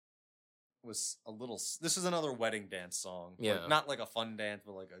was a little. This is another wedding dance song. Yeah, like, not like a fun dance,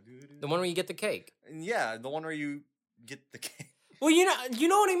 but like the one where you get the cake. Yeah, the one where you get the cake. Well, you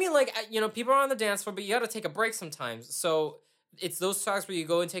know what I mean. Like people are on the dance floor, but you got to take a break sometimes. So it's those songs where you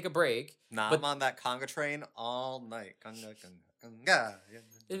go and take a break. Nah, I'm on that conga train all night. Conga. Yeah.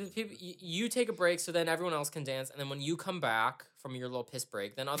 You take a break so then everyone else can dance, and then when you come back from your little piss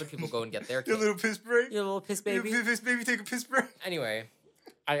break, then other people go and get their cake. Your little piss break? Your little piss baby? Your piss baby take a piss break? Anyway,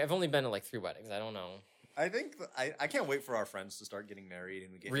 I've only been to like 3 weddings. I don't know. I think I can't wait for our friends to start getting married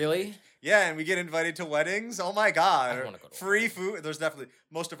and we get really invited. Yeah, and we get invited to weddings. Oh my god! I want to go to free food. There's definitely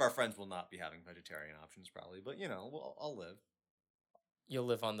most of our friends will not be having vegetarian options probably, but I'll live. You'll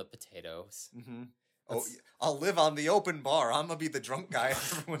live on the potatoes. Mm-hmm. I'll live on the open bar. I'm gonna be the drunk guy.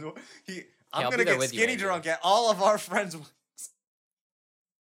 I'm gonna get skinny drunk at all of our friends' weddings.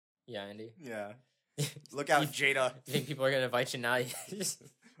 Yeah, Andy. Yeah. Look out, Jada. You think people are gonna invite you now?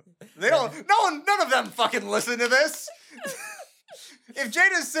 They don't. None of them fucking listen to this. If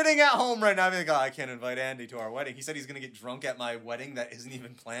Jada's sitting at home right now, I'd be like, I can't invite Andy to our wedding. He said he's gonna get drunk at my wedding that isn't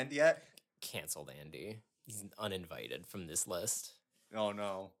even planned yet. Canceled, Andy. He's uninvited from this list. Oh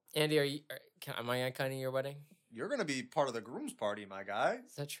no, Andy, am I at kind of your wedding? You're gonna be part of the groom's party, my guy.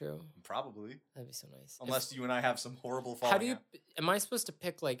 Is that true? Probably. That'd be so nice. Unless you and I have some horrible falling. Am I supposed to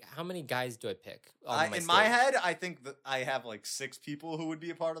pick like how many guys do I pick? In my head, I think that I have like 6 people who would be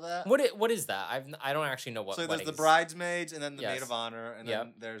a part of that. What is that? I don't actually know what. So there's the bridesmaids, and then the maid of honor, and then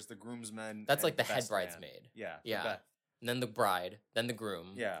yep. there's the groomsmen. That's like the head bridesmaid. Yeah. Yeah. And then the bride, then the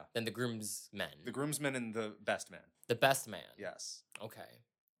groom. Yeah. Then the groomsmen. The groomsmen and the best man. The best man. Yes. Okay.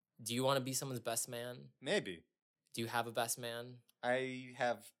 Do you want to be someone's best man? Maybe. Do you have a best man? I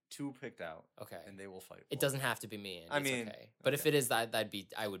have 2 picked out. Okay. And they will fight. It doesn't have to be me. I mean, okay. But if it is, I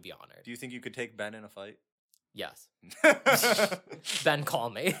would be honored. Do you think you could take Ben in a fight? Yes. Ben, call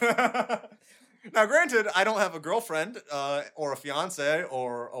me. Now, granted, I don't have a girlfriend or a fiance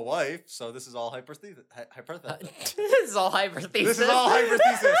or a wife, so this is all hypothesis. This is all hypothesis. This is all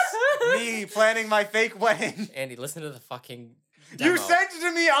hypothesis. Me planning my fake wedding. Andy, listen to the fucking demo. You sent it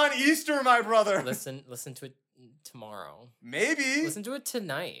to me on Easter, my brother. Listen to it tomorrow. Maybe. Listen to it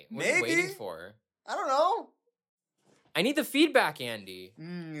tonight. What are you waiting for? I don't know. I need the feedback, Andy.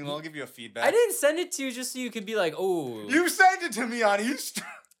 I'll give you a feedback. I didn't send it to you just so you could be like, oh. You sent it to me on Easter.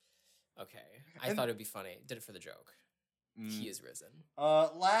 Okay. I thought it'd be funny. Did it for the joke. He is risen.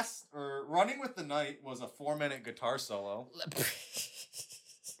 Running with the Night was a 4-minute guitar solo.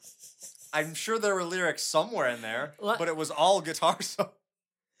 I'm sure there were lyrics somewhere in there, but it was all guitar solo.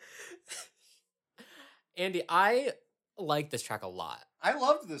 Andy, I like this track a lot. I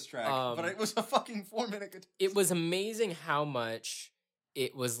loved this track, but it was a fucking 4-minute guitar. It was amazing how much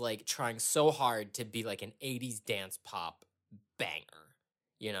it was like trying so hard to be like an 80s dance pop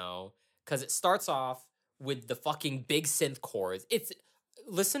banger, Because it starts off with the fucking big synth chords.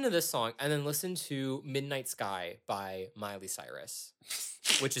 Listen to this song and then listen to Midnight Sky by Miley Cyrus,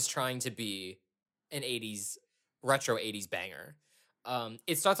 which is trying to be an 80s retro 80s banger.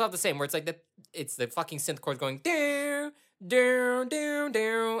 It starts off the same where it's the fucking synth chords going down, down, down,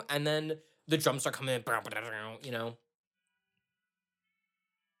 down, and then the drums start coming in, you know.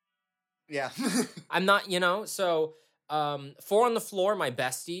 Yeah. I'm not, you know, so Four on the Floor, my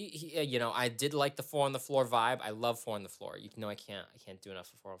bestie, you know, I did like the Four on the Floor vibe. I love Four on the Floor. You know, I can't do enough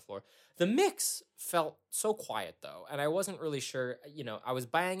for Four on the Floor. The mix felt so quiet though, and I wasn't really sure, you know, I was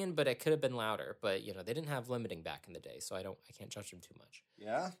banging, but it could have been louder, but you know, they didn't have limiting back in the day, so I can't judge them too much.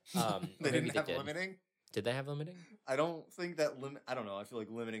 Yeah? They didn't have limiting? Did they have limiting? I don't think that I don't know. I feel like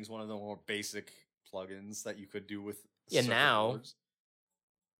limiting is one of the more basic plugins that you could do with now. Boards.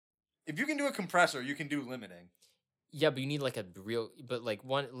 If you can do a compressor, you can do limiting. Yeah, but you need like like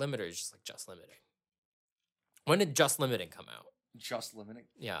one limiter is just limiting. When did just limiting come out? Just limiting?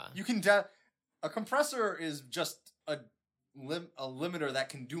 Yeah. You can a compressor is just a limiter that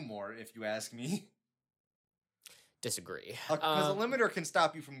can do more, if you ask me. Disagree. Because a limiter can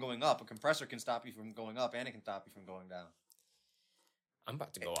stop you from going up. A compressor can stop you from going up, and it can stop you from going down. I'm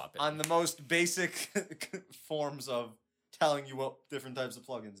about to go up. On the most basic forms of telling you what different types of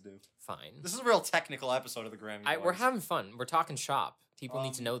plugins do. Fine. This is a real technical episode of the Grammy Boys. We're having fun. We're talking shop. People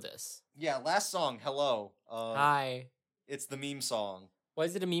need to know this. Yeah, last song, Hello. Hi. It's the meme song. Why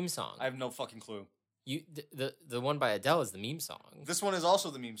is it a meme song? I have no fucking clue. The one by Adele is the meme song. This one is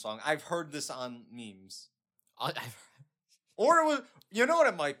also the meme song. I've heard this on memes. Or it was, you know what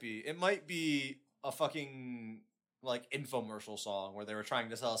it might be? It might be a fucking like infomercial song where they were trying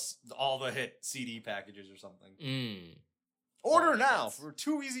to sell all the hit CD packages or something. Order now for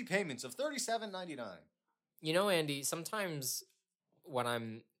 2 easy payments of $37.99. You know, Andy, sometimes when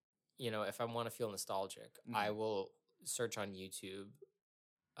I'm, you know, if I want to feel nostalgic, I will search on YouTube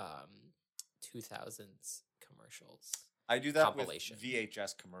 2000s commercials. I do that with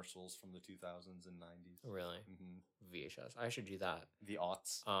VHS commercials from the 2000s and 90s. Really? Mm-hmm. VHS. I should do that. The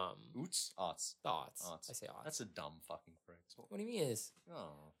aughts. Aughts. The aughts. I say aughts. That's a dumb fucking phrase. What do you mean is? Oh.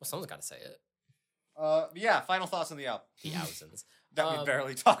 Well, someone's got to say it. Yeah, final thoughts on the album. The thousands. That we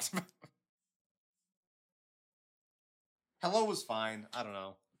barely talked about. Hello was fine. I don't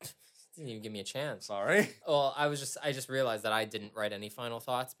know. Didn't even give me a chance. Sorry. Well, I just realized that I didn't write any final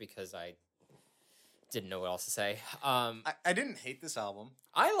thoughts because I didn't know what else to say. I didn't hate this album.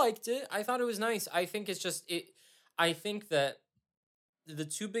 I liked it. I thought it was nice. I think it's just I think that the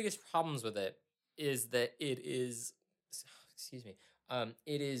two biggest problems with it is that it is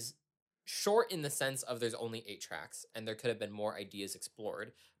it is short in the sense of there's only 8 tracks and there could have been more ideas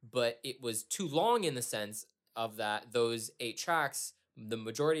explored, but it was too long in the sense of that those 8 tracks, the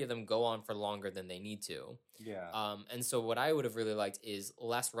majority of them go on for longer than they need to. Yeah. And so what I would have really liked is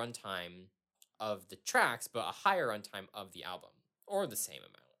less runtime of the tracks, but a higher runtime of the album, or the same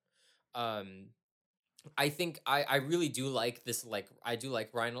amount. I think I really do like this. Like I do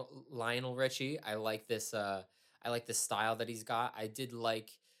like Lionel Richie. I like this. I like the style that he's got. I did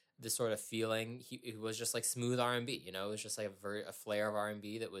like this sort of feeling. It was just like smooth R&B. You know, it was just like a flair of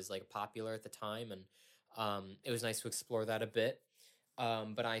R&B that was like popular at the time, and it was nice to explore that a bit.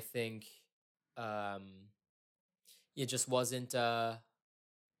 But I think it just wasn't.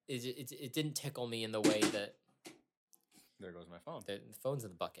 It didn't tickle me in the way that. There goes my phone. The phone's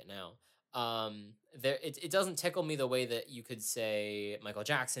in the bucket now. It doesn't tickle me the way that you could say Michael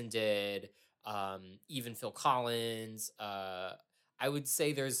Jackson did. Even Phil Collins. I would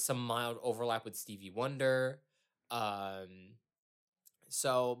say there's some mild overlap with Stevie Wonder.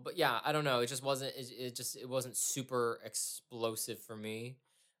 So, but yeah, I don't know. It just wasn't. It wasn't super explosive for me.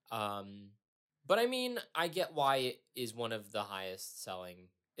 But I mean, I get why it is one of the highest selling.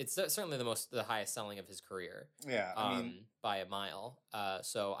 It's certainly the highest selling of his career. Yeah, I mean, by a mile.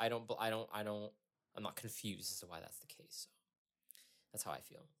 So I'm not confused as to why that's the case. So that's how I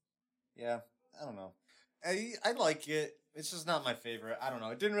feel. Yeah, I don't know. I like it. It's just not my favorite. I don't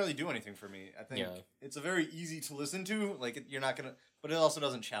know. It didn't really do anything for me. I think it's a very easy to listen to. Like you're not gonna, but it also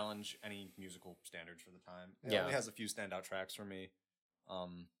doesn't challenge any musical standards for the time. It only has a few standout tracks for me. I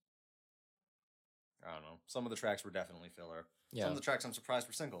don't know. Some of the tracks were definitely filler. Yeah. Some of the tracks I'm surprised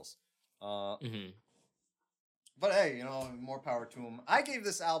were singles. But hey, you know, more power to him. I gave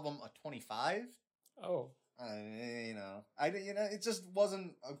this album a 25. Oh. It just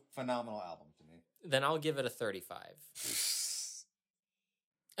wasn't a phenomenal album to me. Then I'll give it a 35.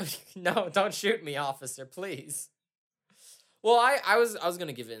 No, don't shoot me, officer, please. Well, I was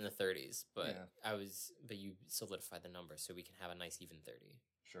gonna give it in the 30s, but but you solidified the number, so we can have a nice even 30.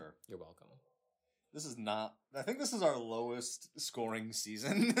 Sure. You're welcome. This is not. I think this is our lowest scoring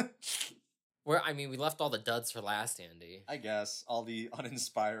season. We left all the duds for last, Andy. I guess all the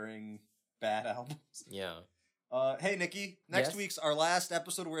uninspiring bad albums. Yeah. Hey, Nikki. Next week's our last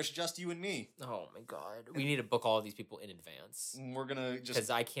episode where it's just you and me. Oh my god, we need to book all of these people in advance. We're gonna just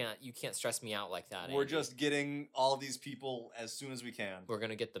because you can't stress me out like that. We're just getting all these people as soon as we can. We're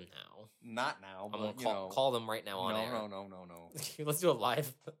gonna get them now. Not now. I'm gonna call them right now on air. No. Let's do a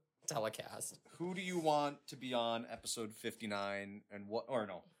live telecast. Who do you want to be on episode 59? And what? Or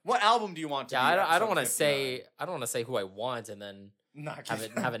no? What album do you want to? Yeah, I don't want to say. I don't want to say who I want and then.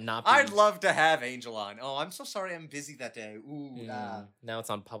 Have it not be. I'd love to have Angel on. Oh, I'm so sorry I'm busy that day. Ooh, Now it's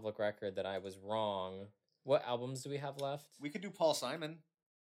on public record that I was wrong. What albums do we have left? We could do Paul Simon.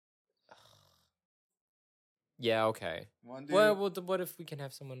 Yeah, okay. What if we can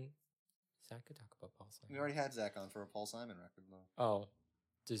have someone... Zach could talk about Paul Simon. We already had Zach on for a Paul Simon record, though. Oh.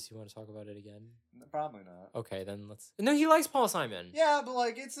 Does he want to talk about it again? No, probably not. Okay, then let's... No, he likes Paul Simon. Yeah, but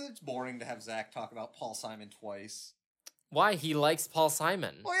like it's boring to have Zach talk about Paul Simon twice. Why? He likes Paul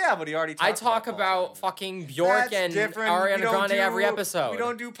Simon. Well, yeah, but he already talked about fucking Bjork and Ariana Grande every episode. We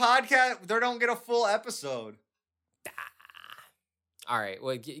don't do podcast. They don't get a full episode. All right,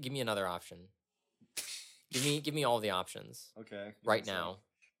 well, give me another option. give me all the options. Okay. Right now.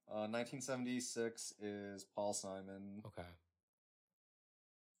 1976 is Paul Simon. Okay.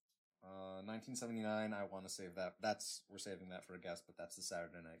 1979, I want to save that. We're saving that for a guest, but that's the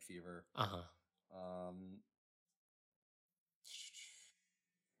Saturday Night Fever.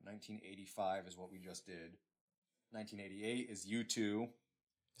 1985 is what we just did. 1988 is U2.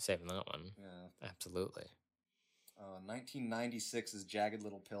 Saving that one. Yeah. Absolutely. 1996 is Jagged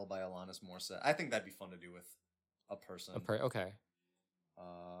Little Pill by Alanis Morissette. I think that'd be fun to do with a person. Okay.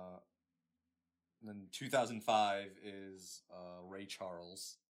 Then 2005 is Ray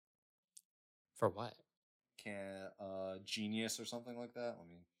Charles. For what? Genius or something like that.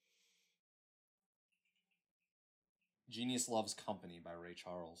 Genius Loves Company by Ray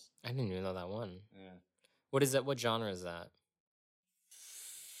Charles. I didn't even know that one. Yeah. What is that? What genre is that?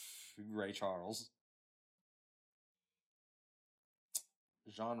 Ray Charles.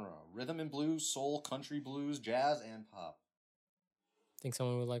 Genre: rhythm and blues, soul, country blues, jazz, and pop. Think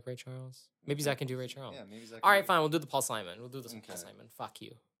someone would like Ray Charles? Maybe Zach can do Ray Charles. Yeah, maybe Zach. All right, fine. We'll do the Paul Simon. We'll do this Paul Simon. Fuck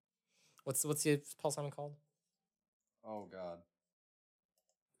you. What's the Paul Simon called? Oh God.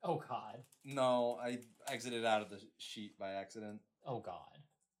 Oh God. No, I exited out of the sheet by accident. Oh God.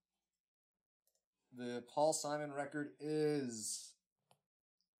 The Paul Simon record is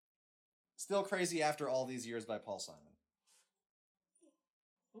Still Crazy After All These Years by Paul Simon.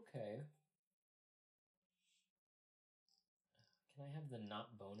 Okay. Can I have the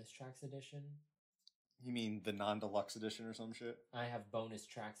not bonus tracks edition? You mean the non-deluxe edition or some shit? I have bonus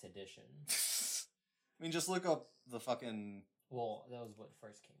tracks edition. I mean, just look up the fucking... Well, that was what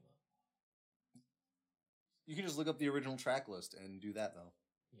first came up. You can just look up the original track list and do that, though.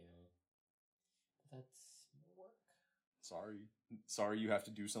 Yeah. That's work. Sorry you have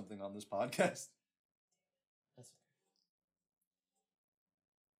to do something on this podcast. That's okay.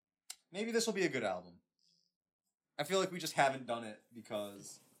 Maybe this will be a good album. I feel like we just haven't done it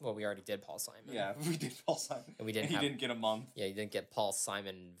because... Well, we already did Paul Simon. Yeah, we did Paul Simon. And he didn't get a month. Yeah, you didn't get Paul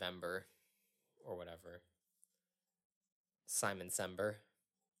Simon Vember. Or whatever. Simon Sember.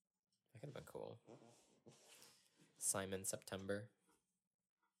 That could have been cool. Simon September.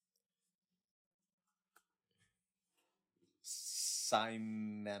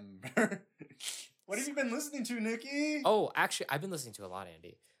 Simember. What have you been listening to, Nikki? Oh, actually, I've been listening to a lot,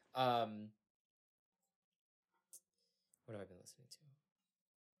 Andy. What have I been listening to?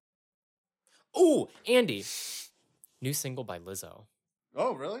 Oh, Andy. New single by Lizzo.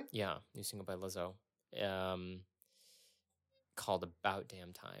 Oh, really? Yeah, new single by Lizzo. Called About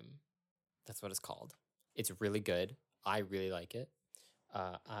Damn Time. That's what it's called. It's really good. I really like it.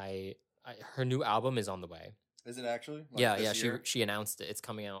 Her new album is on the way. Is it actually? Like yeah. She announced it. It's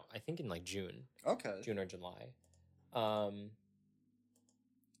coming out, I think, in like June. Okay. June or July.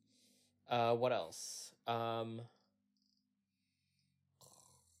 What else?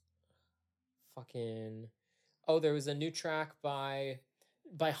 Oh, there was a new track by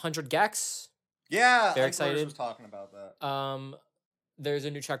 100 Gex. Yeah, very excited. Was talking about that. There's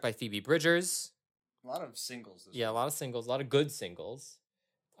a new track by Phoebe Bridgers. A lot of singles. A lot of singles. A lot of good singles.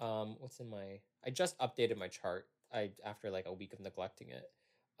 What's in my? I just updated my chart. After like a week of neglecting it.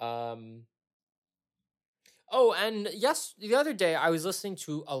 Oh, and yes, the other day I was listening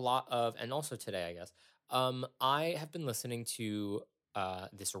to a lot of, and also today, I guess. I have been listening to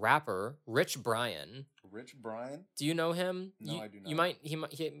this rapper, Rich Brian. Rich Brian? Do you know him? No, I do not. You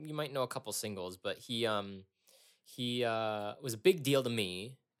might know a couple singles, but he was a big deal to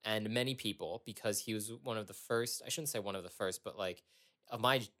me and many people because he was one of the first. I shouldn't say one of the first, but like of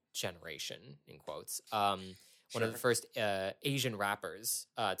my generation, in quotes. One of the first Asian rappers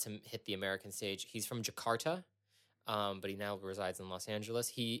to hit the American stage. He's from Jakarta, but he now resides in Los Angeles.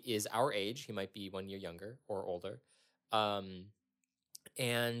 He is our age. He might be 1 year younger or older.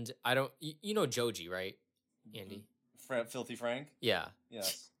 And I don't, you know Joji, right, Andy? Filthy Frank? Yeah.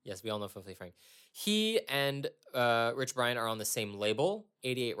 Yes. Yes, we all know Filthy Frank. He and Rich Brian are on the same label,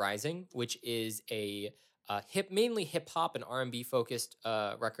 88 Rising, which is a mainly hip hop and R&B focused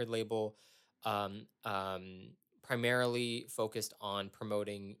record label, primarily focused on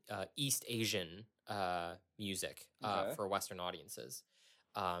promoting East Asian music for Western audiences.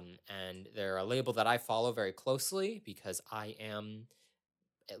 And they're a label that I follow very closely because I am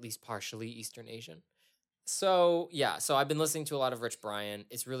at least partially Eastern Asian. So I've been listening to a lot of Rich Brian.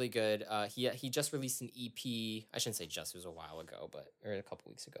 It's really good. He just released an EP. I shouldn't say just, it was a while ago, or a couple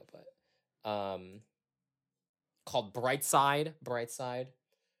weeks ago, but called Brightside. Brightside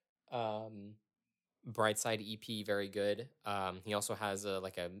EP, very good. He also has a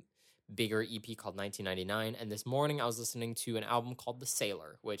bigger EP called 1999. And this morning I was listening to an album called The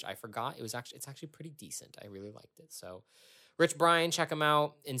Sailor, which I forgot. It's actually pretty decent. I really liked it. So Rich Brian, check him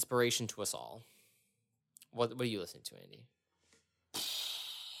out. Inspiration to us all. What are you listening to, Andy?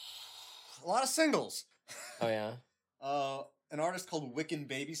 A lot of singles. Oh, yeah? An artist called Wiccan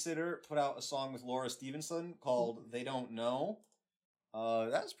Babysitter put out a song with Laura Stevenson called They Don't Know.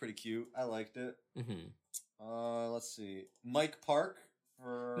 That was pretty cute. I liked it. Mm-hmm. Let's see. Mike Park.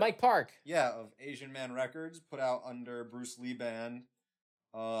 Yeah, of Asian Man Records, put out under Bruce Lee Band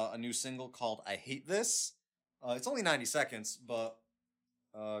a new single called I Hate This. It's only 90 seconds, but...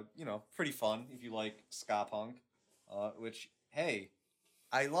 pretty fun if you like ska punk, which, hey,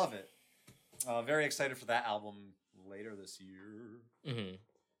 I love it. Very excited for that album later this year.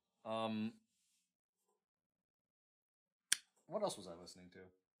 Mm-hmm. What else was I listening to?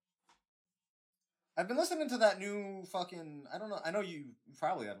 I've been listening to that new fucking, I don't know, I know you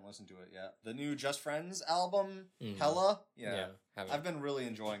probably haven't listened to it yet. The new Just Friends album, Hella. Yeah I've been really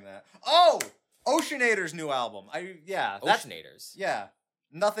enjoying that. Oh! Oceanator's new album. Oceanators. Yeah.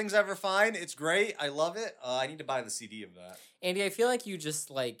 Nothing's Ever Fine. It's great. I love it. I need to buy the CD of that. Andy, I feel like you just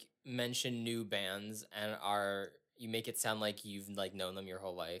mention new bands and you make it sound like you've known them your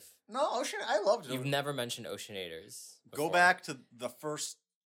whole life. No, I loved it. You've never mentioned Oceanators before. Go back to the first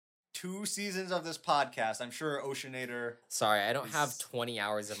 2 seasons of this podcast. I'm sure Oceanator... Sorry, I don't have 20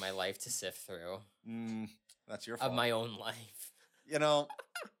 hours of my life to sift through. That's your fault. Of my own life.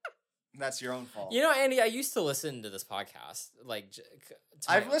 That's your own fault. Andy, I used to listen to this podcast.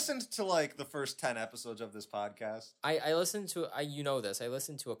 I've listened to the first 10 episodes of this podcast. I listened to I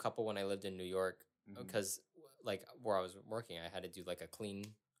listened to a couple when I lived in New York because where I was working, I had to do a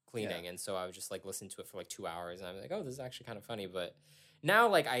cleaning, and so I would just listen to it for 2 hours, and I'm like, oh, this is actually kind of funny. But now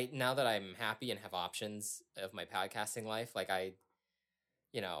now that I'm happy and have options of my podcasting life, I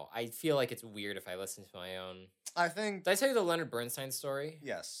feel like it's weird if I listen to my own. I think. Did I tell you the Leonard Bernstein story?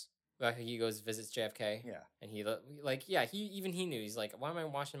 Yes. He goes visits JFK. Yeah. And he he knew. He's like, why am I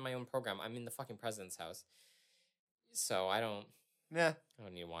watching my own program? I'm in the fucking president's house. So I don't. Yeah. I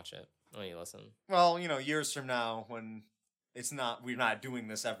don't need to watch it. I don't need to listen. Well, years from now when we're not doing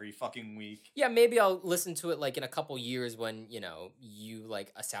this every fucking week. Yeah, maybe I'll listen to it in a couple years when, you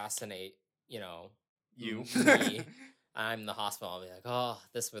assassinate, you. Me. I'm in the hospital. I'll be like, oh,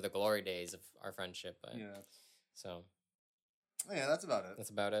 this were the glory days of our friendship. But, yeah. So. Yeah, that's about it. That's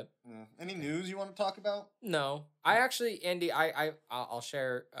about it. Yeah. Any news you want to talk about? No, I actually, Andy, I'll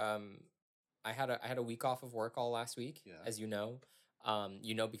share. I had a week off of work all last week, as you know.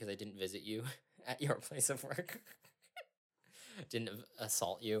 Because I didn't visit you at your place of work. Didn't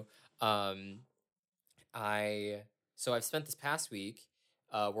assault you. I've spent this past week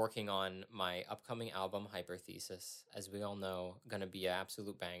working on my upcoming album, Hyperthesis. As we all know, gonna be an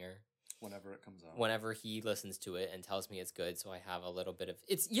absolute banger. Whenever it comes out. Whenever he listens to it and tells me it's good, so I have a little bit of...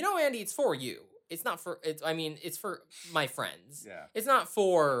 It's, Andy, it's for you. It's not for... it's for my friends. Yeah. It's not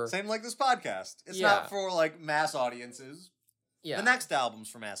for... Same like this podcast. It's not for, mass audiences. Yeah. The next album's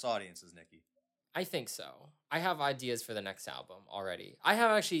for mass audiences, Nikki. I think so. I have ideas for the next album already. I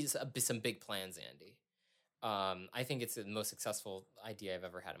have actually some big plans, Andy. I think it's the most successful idea I've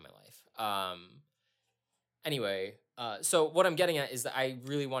ever had in my life. Anyway, so what I'm getting at is that I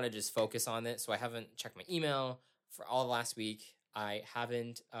really want to just focus on it. So I haven't checked my email for all of last week. I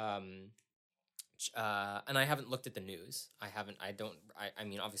haven't, and I haven't looked at the news. I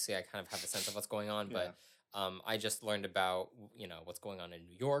mean, obviously I kind of have a sense of what's going on, but I just learned about, what's going on in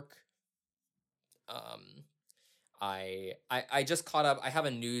New York. I just caught up. I have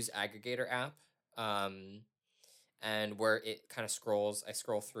a news aggregator app. and where it kind of scrolls, I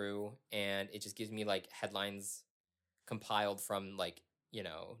scroll through, and it just gives me like headlines compiled from like, you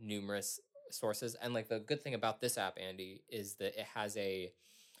know, numerous sources. And like the good thing about this app, Andy, is that it has a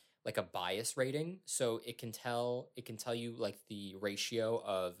like a bias rating, so it can tell you like the ratio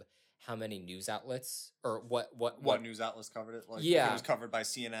of how many news outlets or what news outlets covered it. Like yeah, if it was covered by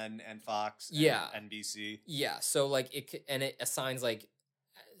CNN and Fox and NBC. Yeah, so like it assigns like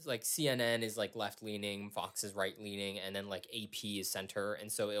CNN is like left leaning, Fox is right leaning, and then like AP is center,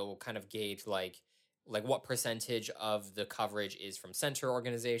 and so it will kind of gauge like what percentage of the coverage is from center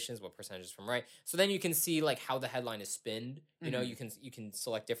organizations, what percentage is from right. So then you can see like how the headline is spinned. You know, you can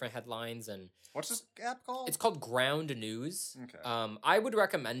select different headlines. And what's this app called? It's called Ground News. Okay. I would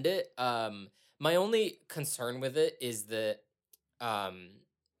recommend it. My only concern with it is that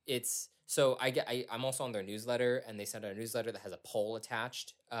it's so I'm also on their newsletter, and they send out a newsletter that has a poll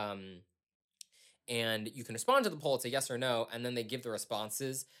attached. And you can respond to the poll. It's a yes or no, and then they give the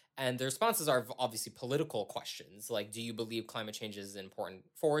responses. And the responses are obviously political questions, like, do you believe climate change is an important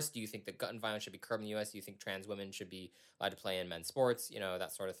force? Do you think that gun violence should be curbed in the U.S.? Do you think trans women should be allowed to play in men's sports? You know,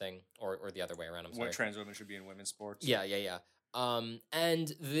 that sort of thing, or the other way around. I'm sorry. What trans women should be in women's sports? Yeah.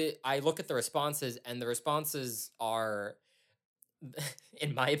 And I look at the responses, and the responses are,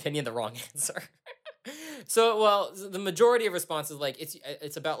 in my opinion, the wrong answer. So, well, the majority of responses, like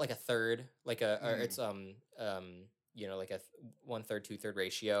it's about like a third, like or it's you know, like a 1/3, 2/3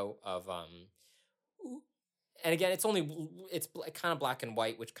 ratio of and again, it's kind of black and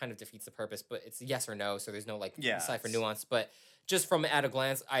white, which kind of defeats the purpose, but it's yes or no, so there's no like decipher nuance. But just from at a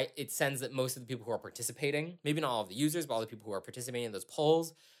glance, it sends that most of the people who are participating, maybe not all of the users, but all the people who are participating in those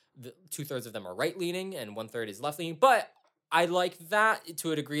polls, 2/3 of them are right leaning and 1/3 is left leaning, but I like that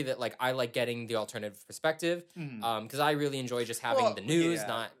to a degree that like I like getting the alternative perspective because I really enjoy just having the news.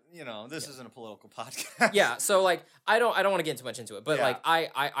 Not this isn't a political podcast. Yeah, so like I don't want to get too much into it, but like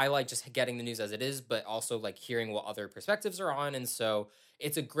I like just getting the news as it is, but also like hearing what other perspectives are on, and so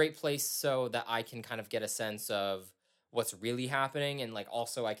it's a great place so that I can kind of get a sense of what's really happening, and like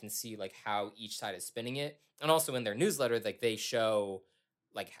also I can see like how each side is spinning it, and also in their newsletter like they show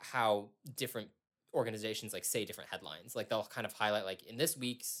like how different organizations like say different headlines. Like they'll kind of highlight like in this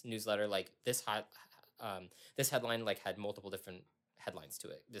week's newsletter, like this headline like had multiple different headlines to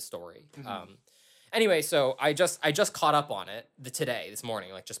it, this story. Anyway, so I just caught up on it this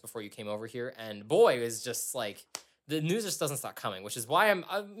morning, like just before you came over here, and boy, it was just like the news just doesn't stop coming, which is why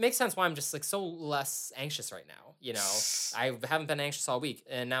makes sense why I'm just like so less anxious right now. You know, I haven't been anxious all week,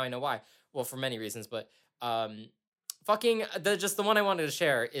 and now I know why. Well, for many reasons, but fucking the one I wanted to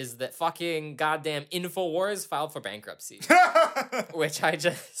share is that fucking goddamn InfoWars filed for bankruptcy, which I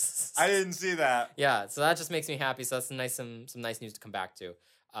didn't see that. Yeah, so that just makes me happy. So that's some nice news to come back to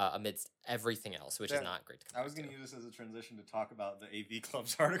amidst everything else, which is not great to come back to. I was going to use this as a transition to talk about the AV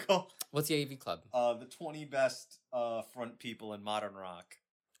Club's article. What's the AV Club? The 20 best front people in modern rock.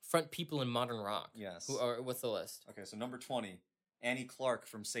 Front people in modern rock? Yes. What's the list? Okay, so number 20, Annie Clark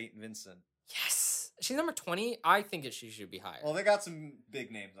from St. Vincent. Yes. She's number 20. I think she should be higher. Well, they got some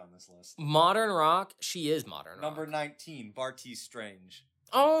big names on this list. Modern rock. She is modern rock. Number 19, Bartees Strange.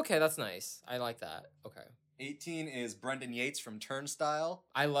 Oh, okay. That's nice. I like that. Okay. 18 is Brendan Yates from Turnstile.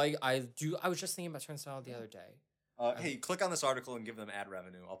 I was just thinking about Turnstile the other day. Hey, click on this article and give them ad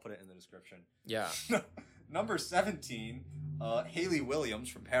revenue. I'll put it in the description. Yeah. Number 17, Hayley Williams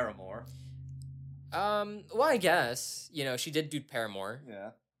from Paramore. Well, I guess, she did do Paramore.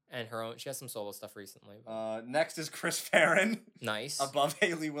 Yeah. And she has some solo stuff recently. Next is Chris Farron. Nice. Above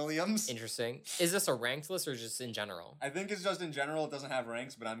Hayley Williams. Interesting. Is this a ranked list or just in general? I think it's just in general. It doesn't have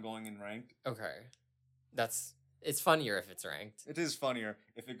ranks, but I'm going in ranked. Okay. It's funnier if it's ranked. It is funnier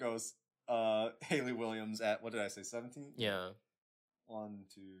if it goes Hayley Williams at, what did I say, 17? Yeah. 1,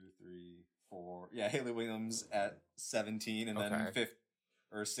 2, 3, 4. Yeah, Hayley Williams at 17, and then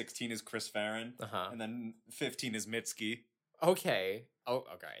 16 is Chris Farron. And then 15 is Mitski. Okay. Oh,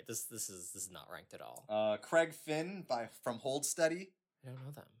 okay. This is not ranked at all. Craig Finn from Hold Steady. I don't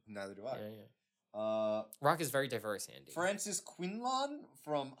know them. Neither do I. Yeah. Rock is very diverse, Andy. Francis Quinlan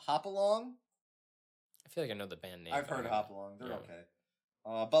from Hopalong. I feel like I know the band name. I've heard of Hopalong. They're okay.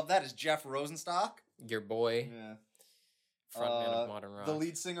 Above that is Jeff Rosenstock. Your boy. Yeah. Frontman of modern rock. The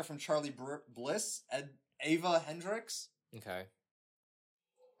lead singer from Charlie Bliss, Ava Hendricks. Okay.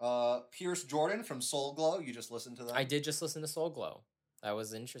 Pierce Jordan from Soul Glow. You just listened to that? I did just listen to Soul Glow. That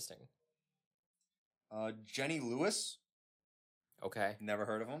was interesting. Jenny Lewis. Okay. Never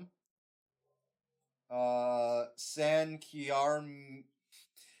heard of him. Sam Chiaramitaro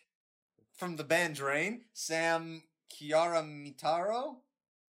from the band Drain. Sam Chiaramitaro.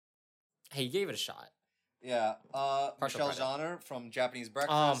 Hey, you gave it a shot. Yeah. Michelle Zauner from Japanese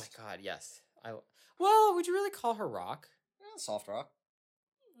Breakfast. Oh my god, yes. Well, would you really call her rock? Yeah, soft rock.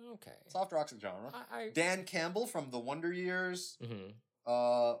 Okay. Soft rock's a genre. Dan Campbell from The Wonder Years.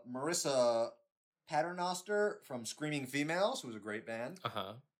 Mm-hmm. Marissa Paternoster from Screaming Females, who was a great band.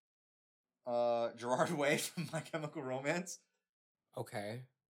 Gerard Way from My Chemical Romance. Okay.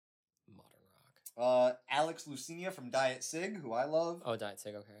 Modern rock. Alex Lucinia from Diet Sig, who I love. Oh, Diet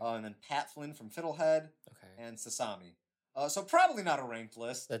Sig, okay. And then Pat Flynn from Fiddlehead. Okay. And Sasami. So probably not a ranked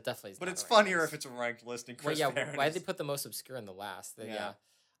list. That definitely is. But it's funnier if it's a ranked list. And Chris Barron why did they put the most obscure in the last? Yeah.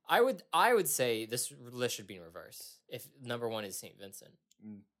 I would say this list should be in reverse. If number one is St. Vincent,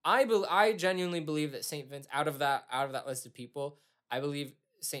 I genuinely believe that St. Vincent out of that list of people, I believe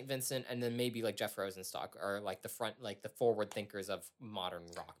St. Vincent and then maybe like Jeff Rosenstock are like the forward thinkers of modern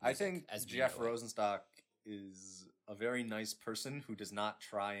rock music. I think as Jeff Rosenstock is a very nice person who does not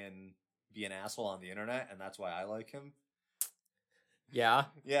try and be an asshole on the internet, and that's why I like him. Yeah.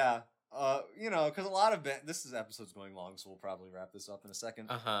 Yeah. Because a lot of this episode's going long, so we'll probably wrap this up in a second.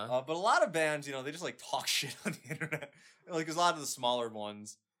 But a lot of bands, they just like talk shit on the internet. Like there's a lot of the smaller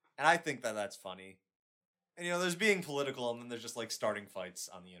ones, and I think that that's funny. And there's being political, and then there's just like starting fights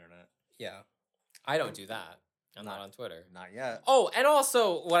on the internet. Yeah, I don't do that. I'm not on Twitter. Not yet. Oh, and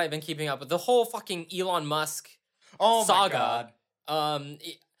also what I've been keeping up with the whole fucking Elon Musk saga. My God.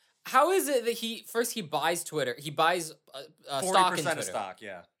 How is it that he buys Twitter? He buys 40% of stock.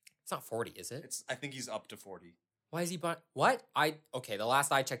 Yeah. It's not 40, is it? I think he's up to 40. Why is he buying? What? The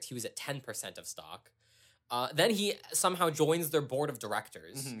last I checked, he was at 10% of stock. Then he somehow joins their board of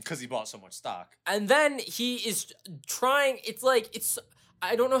directors. Because he bought so much stock. And then he is trying,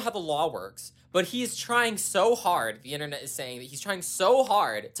 I don't know how the law works, but he's trying so hard, the internet is saying that he's trying so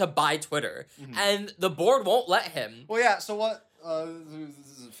hard to buy Twitter, and the board won't let him. Well, yeah, so what?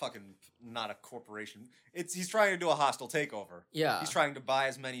 This is fucking not a corporation. He's trying to do a hostile takeover. Yeah. He's trying to buy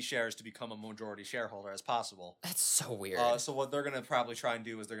as many shares to become a majority shareholder as possible. That's so weird. So what they're going to probably try and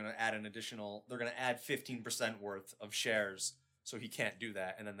do is they're going to add 15% worth of shares, so he can't do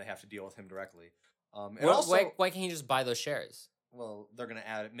that, and then they have to deal with him directly. Why can't he just buy those shares? Well, they're going to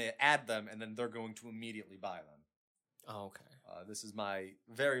add them, and then they're going to immediately buy them. Oh, okay. This is my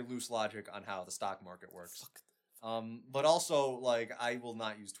very loose logic on how the stock market works. But also, like, I will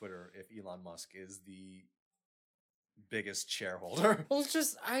not use Twitter if Elon Musk is the biggest shareholder. Well,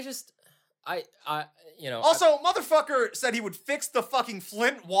 Also, motherfucker said he would fix the fucking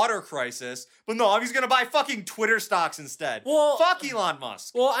Flint water crisis, but no, he's gonna buy fucking Twitter stocks instead. Well, fuck Elon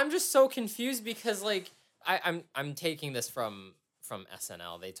Musk. Well, I'm just so confused because, like, I'm taking this from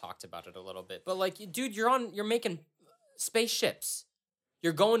SNL. They talked about it a little bit, but like, dude, you're making spaceships.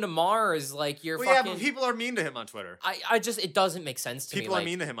 You're going to Mars, like you're fucking... Yeah, but people are mean to him on Twitter. It doesn't make sense to me. People are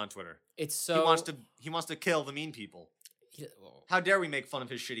mean to him on Twitter. It's so... He wants to kill the mean people. How dare we make fun of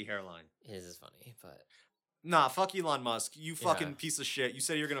his shitty hairline? It is funny, but... Nah, fuck Elon Musk. You fucking piece of shit. You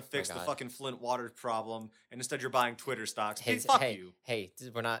said you're gonna fix the fucking Flint water problem, and instead you're buying Twitter stocks. Fuck you. Hey, this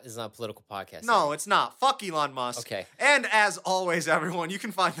is not a political podcast. No, it's not. Fuck Elon Musk. Okay. And as always, everyone, you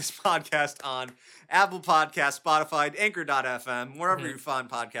can find this podcast on Apple Podcasts, Spotify, Anchor.fm, wherever you find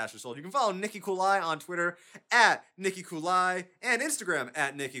podcasts are sold. You can follow Nikki Kulai on Twitter at Nikki Kulai and Instagram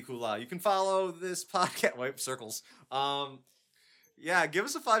at Nikki Kulai. You can follow this podcast. Wait, circles. Yeah, give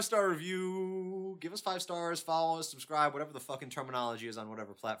us a 5-star review. Give us 5 stars. Follow us. Subscribe. Whatever the fucking terminology is on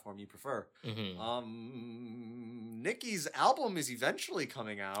whatever platform you prefer. Nikki's album is eventually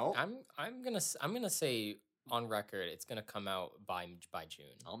coming out. I'm gonna say on record it's gonna come out by June.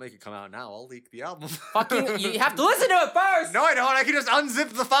 I'll make it come out now. I'll leak the album. Fucking, you have to listen to it first. No, I don't. I can just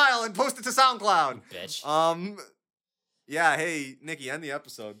unzip the file and post it to SoundCloud. You bitch. Yeah. Hey, Nikki, end the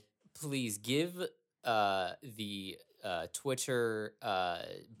episode. Please give the Twitter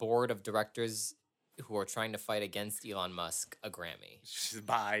board of directors who are trying to fight against Elon Musk a Grammy.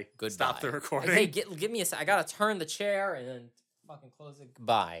 Bye. Goodbye. Stop the recording. Hey, give me a sec. I gotta turn the chair and then fucking close it.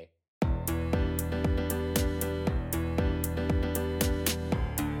 Goodbye.